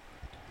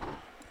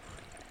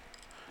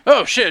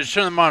 Oh shit! Just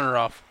turn the monitor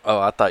off. Oh,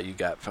 I thought you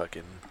got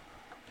fucking.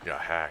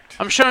 Got hacked.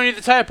 I'm showing you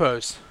the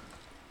typos.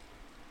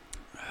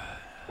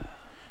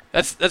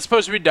 That's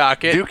supposed to be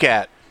docket.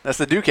 Ducat. That's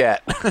the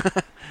Ducat.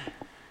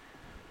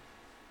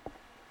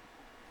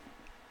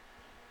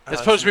 That's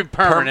supposed to be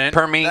permanent.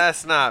 Permeat.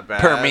 That's not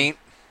bad. Permeat.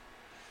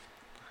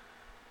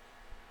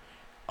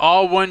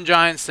 All one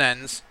giant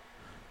sentence.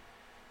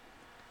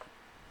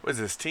 What is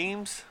this,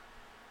 Teams?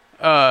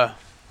 No,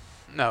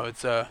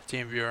 it's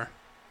TeamViewer.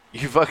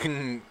 You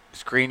fucking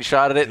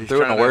screenshotted it and He's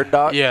threw it in a trying to- Word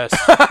doc? Yes.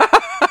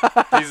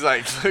 He's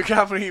like, look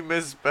how many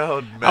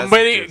misspelled messages. I'm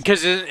waiting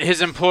because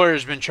his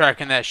employer's been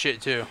tracking that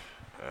shit too.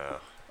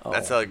 Oh.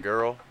 That's a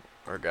girl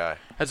or a guy?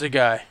 That's a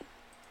guy.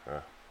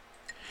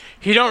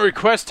 He don't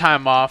request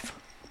time off.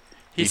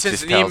 He sends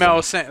just an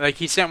tells email. them.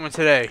 He sent one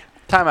today.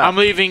 Time out. I'm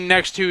leaving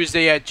next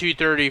Tuesday at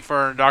 2:30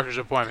 for a doctor's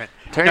appointment.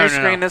 Turn your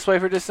screen this way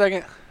for just a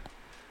second.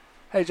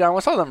 Hey, John,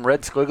 what's all them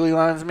red squiggly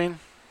lines mean?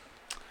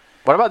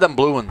 What about them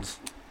blue ones?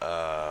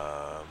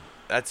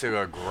 That's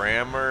a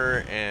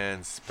grammar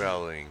and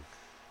spelling.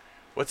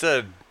 What's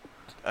a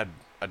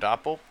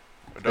doppel?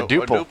 A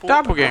duple.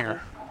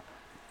 Doppelganger.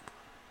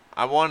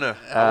 I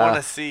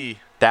wanna see.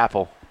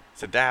 Dapple.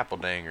 It's a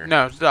dappeldanger.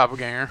 No, it's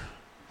doppelganger.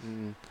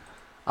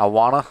 I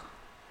wanna.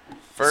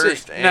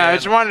 First See, and no,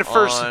 it's one of the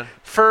first. on-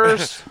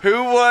 First,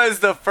 Who was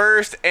the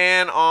first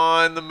and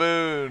on the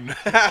moon?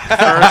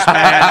 first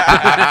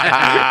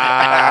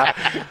man.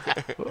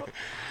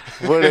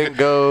 Wouldn't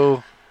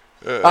go.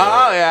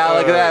 Oh yeah,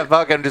 look at that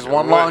fucking just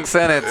one long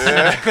sentence.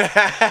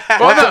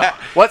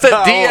 What's a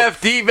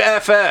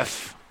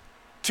DFDFF?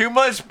 Too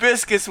much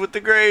biscuits with the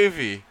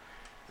gravy.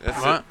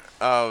 That's What? it.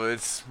 Oh,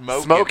 it's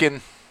smoking.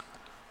 Smoking.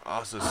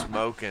 Also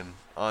smoking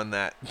on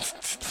that.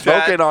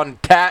 Smoking on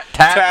tat.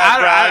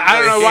 I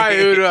don't know why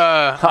you would.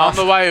 I don't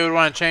know why you would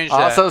want to change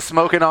that. Also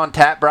smoking on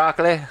tat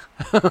broccoli.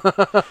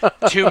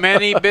 Too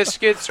many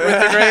biscuits with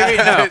the gravy?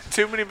 No.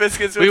 Too many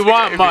biscuits with We the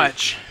want gravy.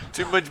 much.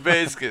 Too much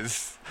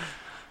biscuits.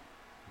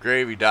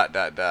 Gravy ... I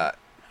don't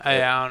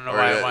know Or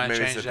why I want maybe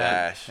to it's change a that.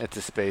 dash. It's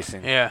a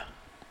spacing. Yeah.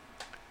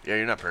 Yeah,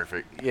 you're not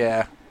perfect.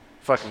 Yeah.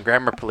 Fucking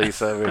grammar police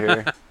over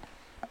here.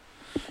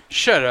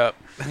 Shut up.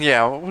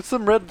 Yeah, what's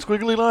them red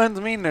squiggly lines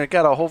mean? They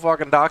got a whole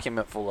fucking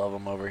document full of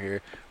them over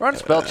here. Run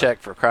spell check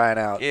for crying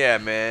out. Yeah,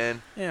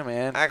 man. Yeah,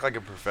 man. Act like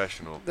a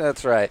professional.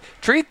 That's right.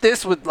 Treat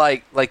this with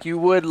like you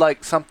would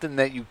like something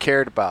that you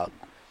cared about.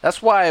 That's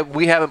why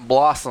we haven't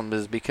blossomed,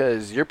 is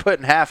because you're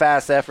putting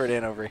half-ass effort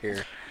in over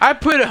here. I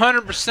put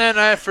 100%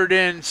 effort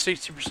in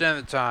 60%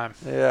 of the time.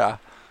 Yeah.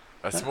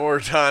 That's more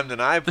time than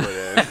I put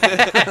in.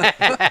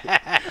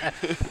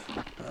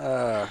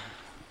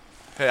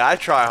 Hey, I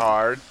try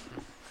hard.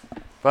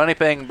 Funny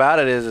thing about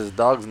it is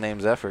dog's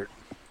name's effort.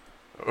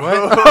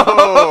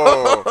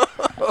 Oh,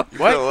 you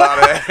put in a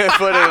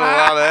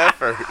lot of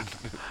effort.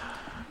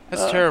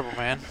 That's terrible,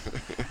 man.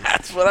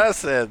 That's what I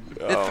said.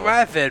 It's what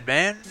I said,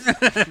 man.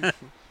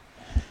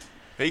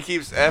 He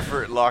keeps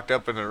effort locked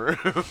up in the room.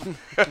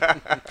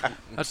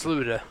 That's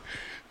Luda.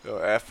 No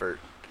effort.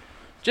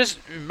 Just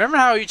remember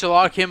how you used to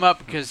lock him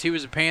up because he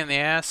was a pain in the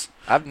ass?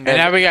 I've And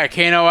now we got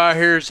Kano out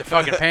here who's a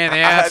fucking pain in the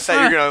I ass. thought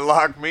you were going to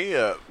lock me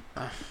up.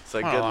 It's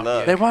like, I'll good lock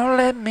luck. They won't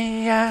let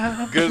me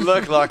out. Good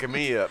luck locking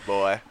me up,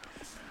 boy.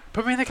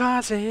 Put me in the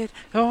closet.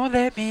 Don't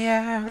let me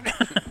out.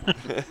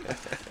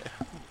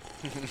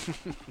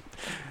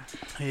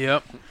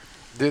 Yep.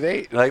 Do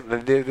they like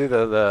they do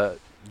the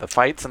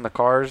fights in the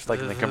cars, like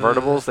in the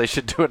convertibles? They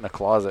should do it in the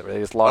closet. Where they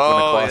just lock them in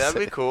the Oh, closet.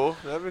 that'd be cool.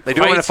 That'd be They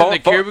cool. do it in a Fights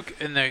in phone. the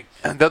cubic in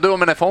the. They'll do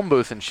them in a phone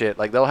booth and shit.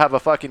 Like they'll have a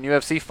fucking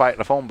UFC fight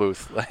in a phone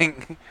booth.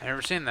 Like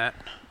Never seen that.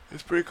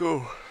 It's pretty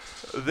cool.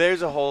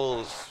 There's a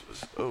whole...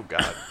 Oh,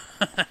 God.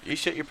 You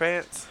shit your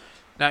pants?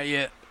 Not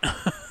yet.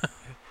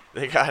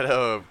 They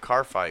got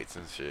car fights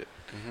and shit.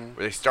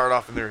 Where they start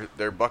off and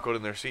they're buckled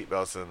in their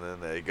seatbelts and then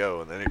they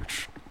go and then they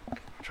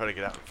try to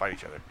get out and fight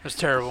each other. That's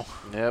terrible.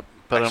 yep,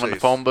 put them in Actually, the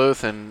phone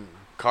booth and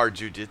Car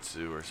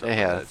jujitsu or something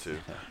Yeah. like that, too.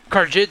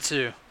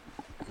 Karjitsu.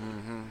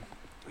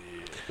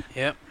 Yeah.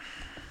 Yep.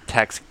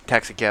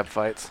 taxi cab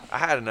fights. I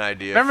had an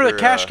idea. Remember for, the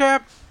cash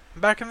cab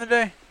back in the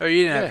day? Oh,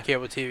 you didn't Yeah. have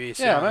cable TV.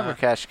 So Yeah, I remember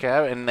Cash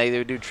Cab, and they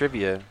would do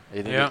trivia.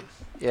 Yeah.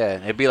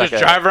 Yeah, it'd be Just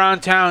like drive around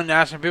town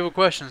asking people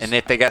questions. and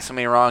if they got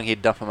something wrong,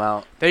 he'd dump them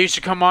out. They used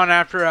to come on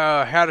after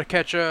How to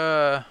Catch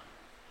a...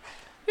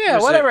 Yeah,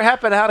 Was whatever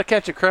happened to How to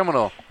Catch a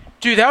Criminal?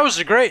 Dude, that was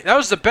that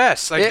was the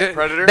best. Like Yeah.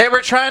 Predator? They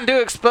were trying to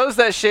expose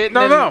that shit.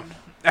 No, and no.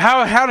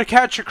 How to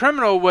Catch a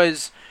Criminal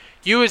was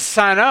you would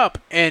sign up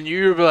and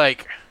you would be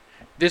like,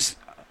 "This,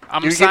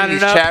 I'm You get in signing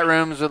these up." chat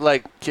rooms with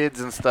like kids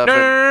and stuff. No,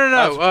 and, no, no,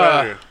 That's no, no.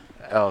 Predator.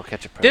 Oh,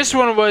 Catch a Predator. This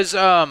one was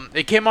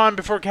it came on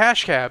before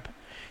Cash Cab.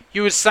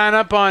 You would sign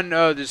up on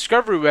the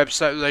Discovery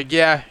website, like,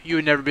 yeah, you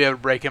would never be able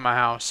to break in my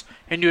house,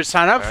 and you would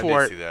sign up I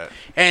for did it. see that.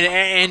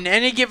 And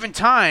any given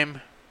time,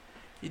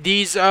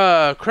 these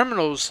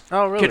criminals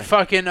Oh, really? could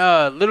fucking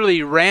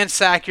literally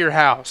ransack your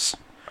house.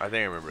 I think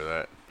I remember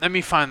that. Let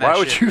me find that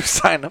Why shit. would you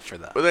sign up for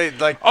that? Well, they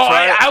like. Oh,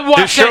 I watch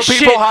to show that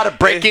people shit. how to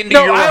break into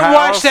No, your house. I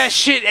watch that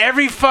shit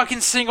every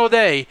fucking single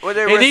day. Well,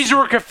 they and these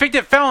were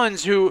convicted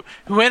felons who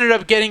ended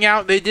up getting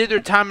out. They did their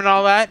time and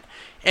all that,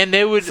 and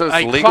they would So it's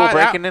like legal plot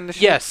breaking out. into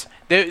shit? Yes,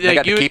 they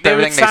got to keep would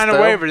everything they sign a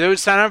stole? waiver. They would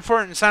sign up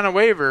for it and sign a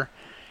waiver,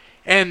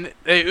 and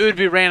it would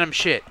be random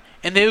shit.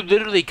 And they would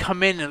literally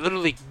come in and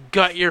literally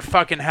gut your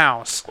fucking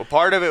house. Well,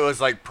 part of it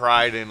was like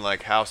pride in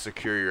like how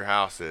secure your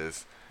house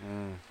is.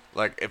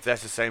 Like if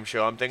that's the same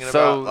show I'm thinking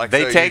So about. Like,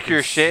 they so take you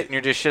your can shit and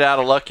you're just shit out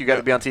of luck. You got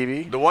to be on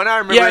TV. The one I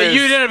remember. Yeah, is,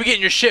 you'd end up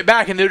getting your shit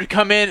back, and they would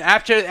come in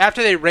after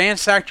they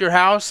ransacked your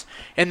house,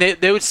 and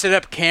they would set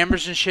up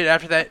cameras and shit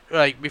after that,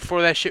 like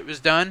before that shit was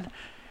done,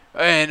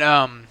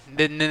 and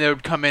then they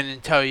would come in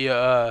and tell you,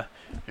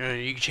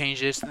 you can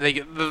change this.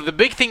 The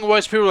big thing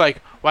was people were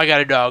like, well, I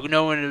got a dog.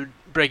 No one would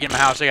break into my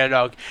house. I got a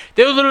dog.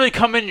 They would literally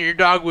come in and your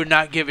dog would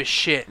not give a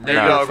shit. Your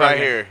dog right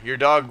here. Your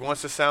dog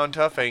wants to sound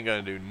tough. Ain't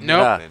gonna do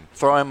nothing.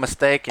 Throw him a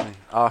steak and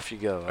off you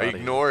go. I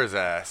ignore his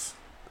ass.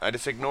 I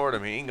just ignored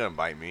him. He ain't gonna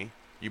bite me.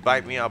 You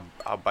bite me, I'll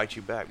bite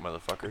you back,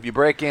 motherfucker. If you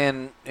break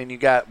in and you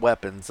got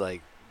weapons,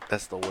 like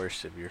that's the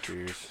worst of your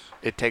fears.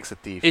 It takes a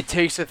thief. It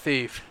takes a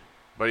thief.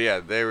 But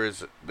yeah,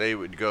 they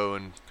would go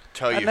and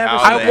tell you how.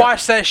 I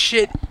watch that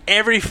shit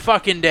every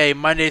fucking day,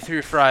 Monday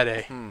through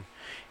Friday.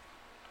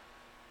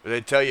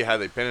 They tell you how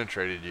they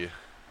penetrated you.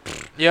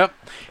 Yep.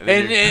 And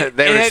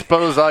they would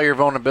expose all your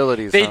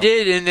vulnerabilities. They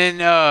did, and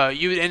then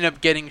you would end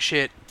up getting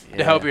shit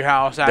to help your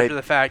house after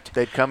the fact.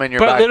 They'd come in your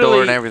back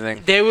door and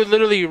everything. They would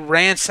literally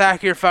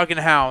ransack your fucking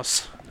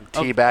house.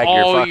 Teabag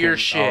all your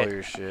shit. All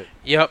your shit.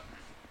 Yep.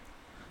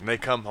 And they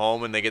come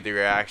home and they get the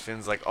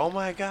reactions like, "Oh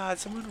my God,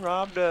 someone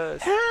robbed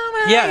us."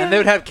 Yeah, and they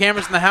would have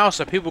cameras in the house,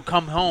 so people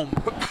come home,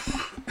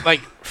 like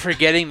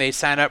forgetting they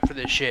signed up for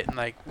this shit, and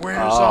like, "Where's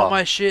all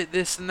my shit?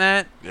 This and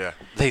that." Yeah.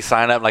 They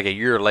sign up like a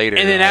year later.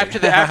 And then after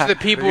the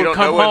people you would don't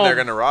come know when home, they're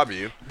gonna rob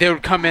you. They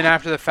would come in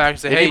after the fact and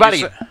say, "Hey,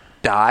 anybody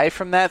die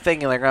from that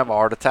thing? And they're gonna have a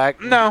heart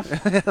attack?" No.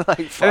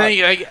 Like, fuck. And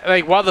then,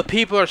 like while the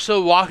people are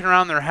still walking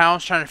around their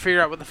house trying to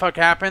figure out what the fuck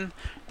happened,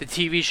 the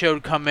TV show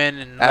would come in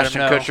and Ashton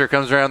let them know. Kutcher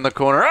comes around the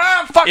corner.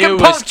 Ah, fucking It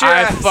punch was, your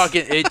I ass.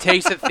 fucking, it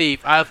takes a thief.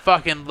 I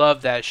fucking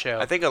love that show.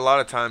 I think a lot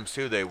of times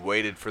too, they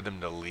waited for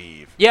them to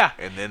leave. Yeah.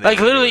 And then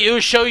Like literally, it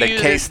would show They you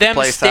cased the them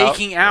place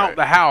staking out Right.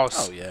 the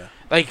house. Oh yeah,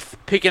 Like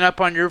picking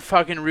up on your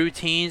fucking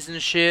routines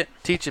and shit.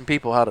 teaching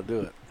people how to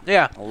do it.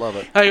 Yeah. I love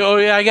it. Like, oh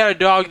yeah, I got a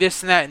dog,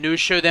 this and that, and it would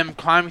show them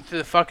climbing through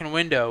the fucking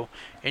window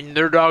and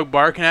their dog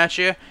barking at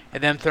you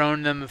and them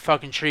throwing them the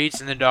fucking treats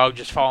and the dog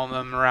just following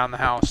them around the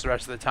house the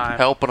rest of the time.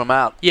 Helping them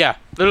out. Yeah,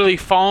 literally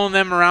following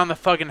them around the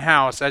fucking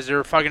house as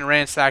they're fucking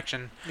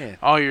ransacking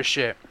all your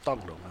shit.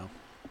 Dog don't know.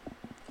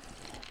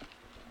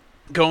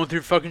 Going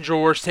through fucking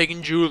drawers,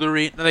 taking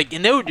jewelry, like,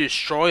 and they would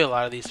destroy a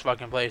lot of these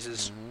fucking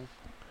places.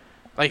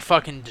 Like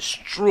fucking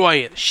destroy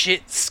it.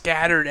 Shit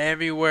scattered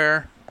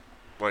everywhere.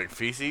 Like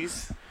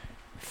feces.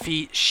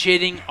 Feet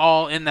shitting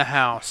all in the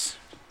house.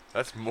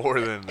 That's more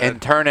than that.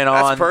 And turn it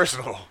on. That's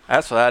personal.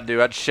 That's what I'd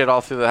do. I'd shit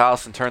all through the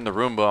house and turn the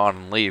Roomba on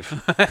and leave.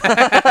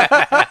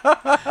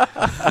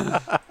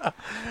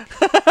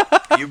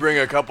 You bring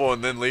a couple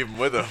and then leave them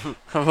with them.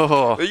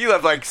 Oh. You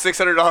have like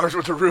 $600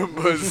 worth of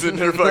Roombas and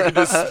they're fucking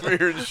just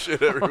smearing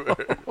shit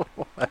everywhere.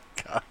 Oh my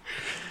god.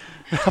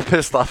 How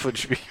pissed off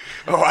would you be?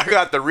 Oh, I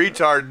got the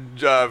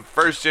retard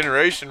first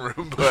generation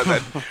Roomba that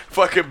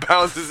fucking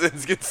bounces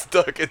and gets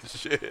stuck in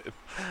shit.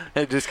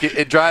 It just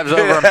it drives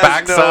over and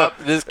backs up.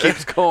 It just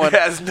keeps going. It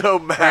has no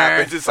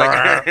map. It's just like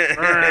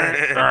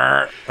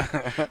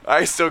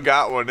I still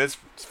got one. It's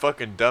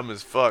fucking dumb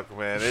as fuck,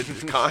 man. It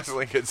just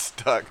constantly gets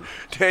stuck.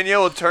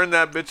 Danielle will turn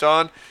that bitch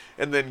on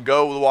and then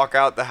go walk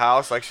out the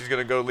house like she's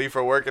gonna go leave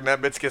for work, and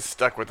that bitch gets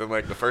stuck within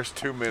like the first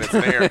 2 minutes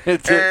in there.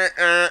 And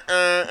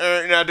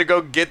I had to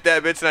go get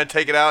that bitch and I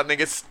take it out and it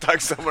gets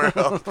stuck somewhere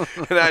else,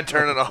 and I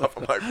turn it off.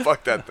 I'm like,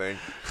 fuck that thing.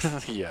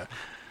 Yeah.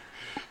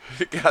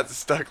 It got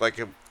stuck like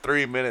in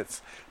 3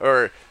 minutes,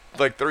 or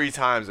like 3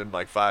 times in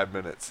like 5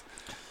 minutes.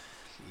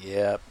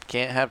 Yep.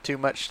 Can't have too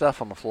much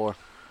stuff on the floor.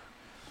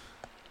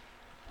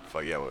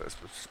 Fuck yeah, well,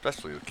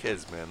 especially with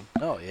kids, man.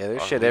 Oh yeah,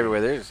 there's shit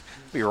everywhere. There's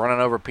be running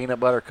over peanut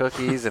butter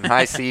cookies and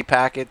high C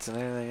packets and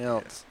everything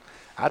else.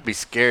 I'd be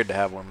scared to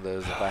have one of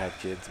those if I had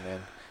kids,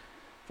 man.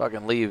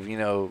 Fucking leave,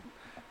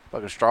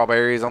 fucking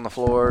strawberries on the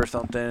floor or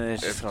something. And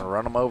it's just gonna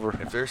run them over.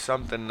 If there's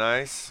something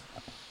nice,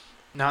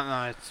 Not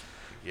nice.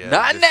 yeah,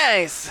 Not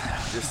nice.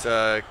 Just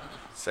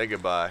say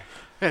goodbye,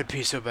 That'd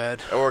be so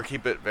bad. or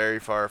keep it very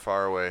far,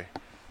 far away.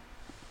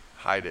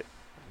 Hide it.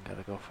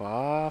 Gotta go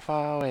far,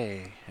 far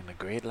away in the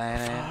great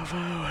land.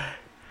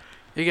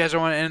 You guys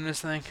want to end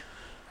this thing?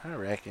 I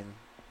reckon.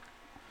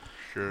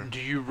 Sure. Do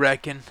you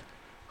reckon?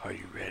 Are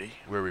you ready?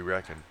 Where we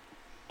reckon?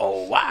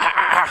 Oh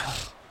wow!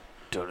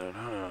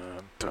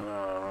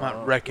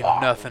 Not reckon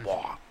nothing.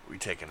 We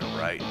taking a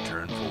right and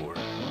turn forward.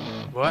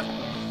 What?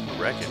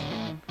 Reckon.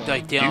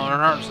 Like Dale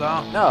Earnhardt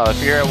style? No,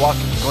 if you're at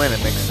Watkins Glen,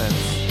 it makes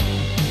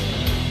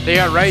sense. They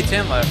got rights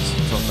and lefts.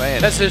 That's what I'm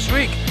saying. That's this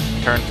week.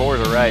 Turn fours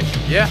are right.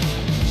 Yeah.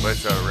 But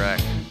it's a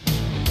wreck.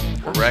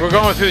 We're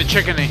going through the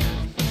chickeny.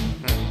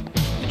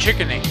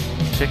 chickening.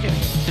 Chicken?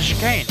 The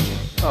chicane.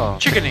 Oh.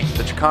 Chickening.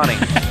 The chicani.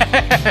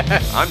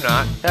 I'm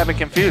not. I've been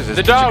confused. It's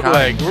The dog chicani.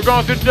 leg. We're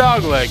going through the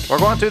dog leg. We're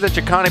going through the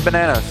chicani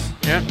bananas.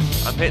 Yeah.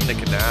 I'm hitting the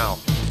canal.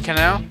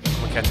 Canal. I'm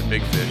gonna catch a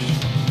big fish.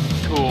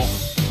 Cool.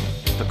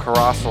 The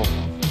colossal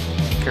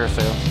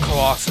carousel.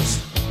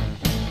 Colossus.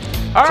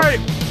 All right.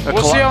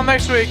 We'll see y'all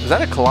next week. Is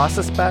that a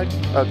colossus bag?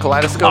 A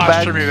kaleidoscope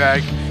bag? Colostomy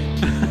bag.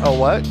 A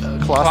what?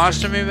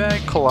 Colostomy bag.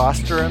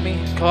 Colostomy?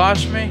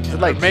 Colostomy? Is it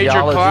like major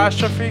geology?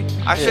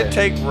 colostrophy? I should Yeah.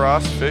 take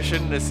Ross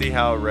fishing to see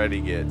how red he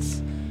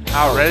gets.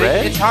 How ready?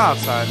 red? It's hot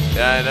outside.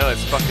 Yeah, I know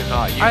it's fucking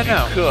hot. You I be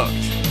know. cooked.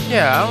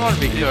 Yeah, I don't want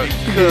to be cooked.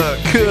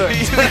 Cooked.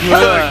 Cooked.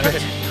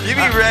 Cooked. You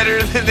be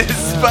redder than this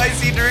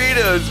spicy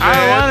Doritos, man. I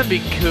don't want to be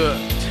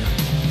cooked.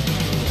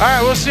 All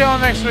right, we'll see y'all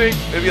next week.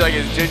 Maybe like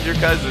his ginger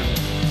cousin.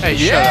 Hey,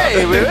 Yeah, shut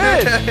we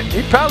would.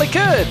 You probably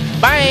could.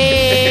 up.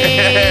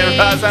 Bye.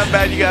 Ross, how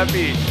bad you got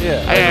pee?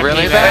 Yeah. I am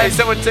really pee Hey, bad?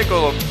 someone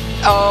tickle him.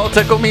 Oh,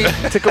 tickle me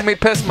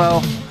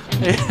Pismo.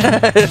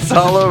 It's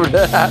all over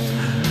that.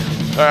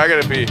 All right, I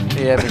gotta pee.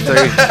 Yeah, me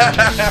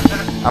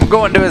too. I'm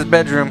going to his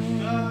bedroom.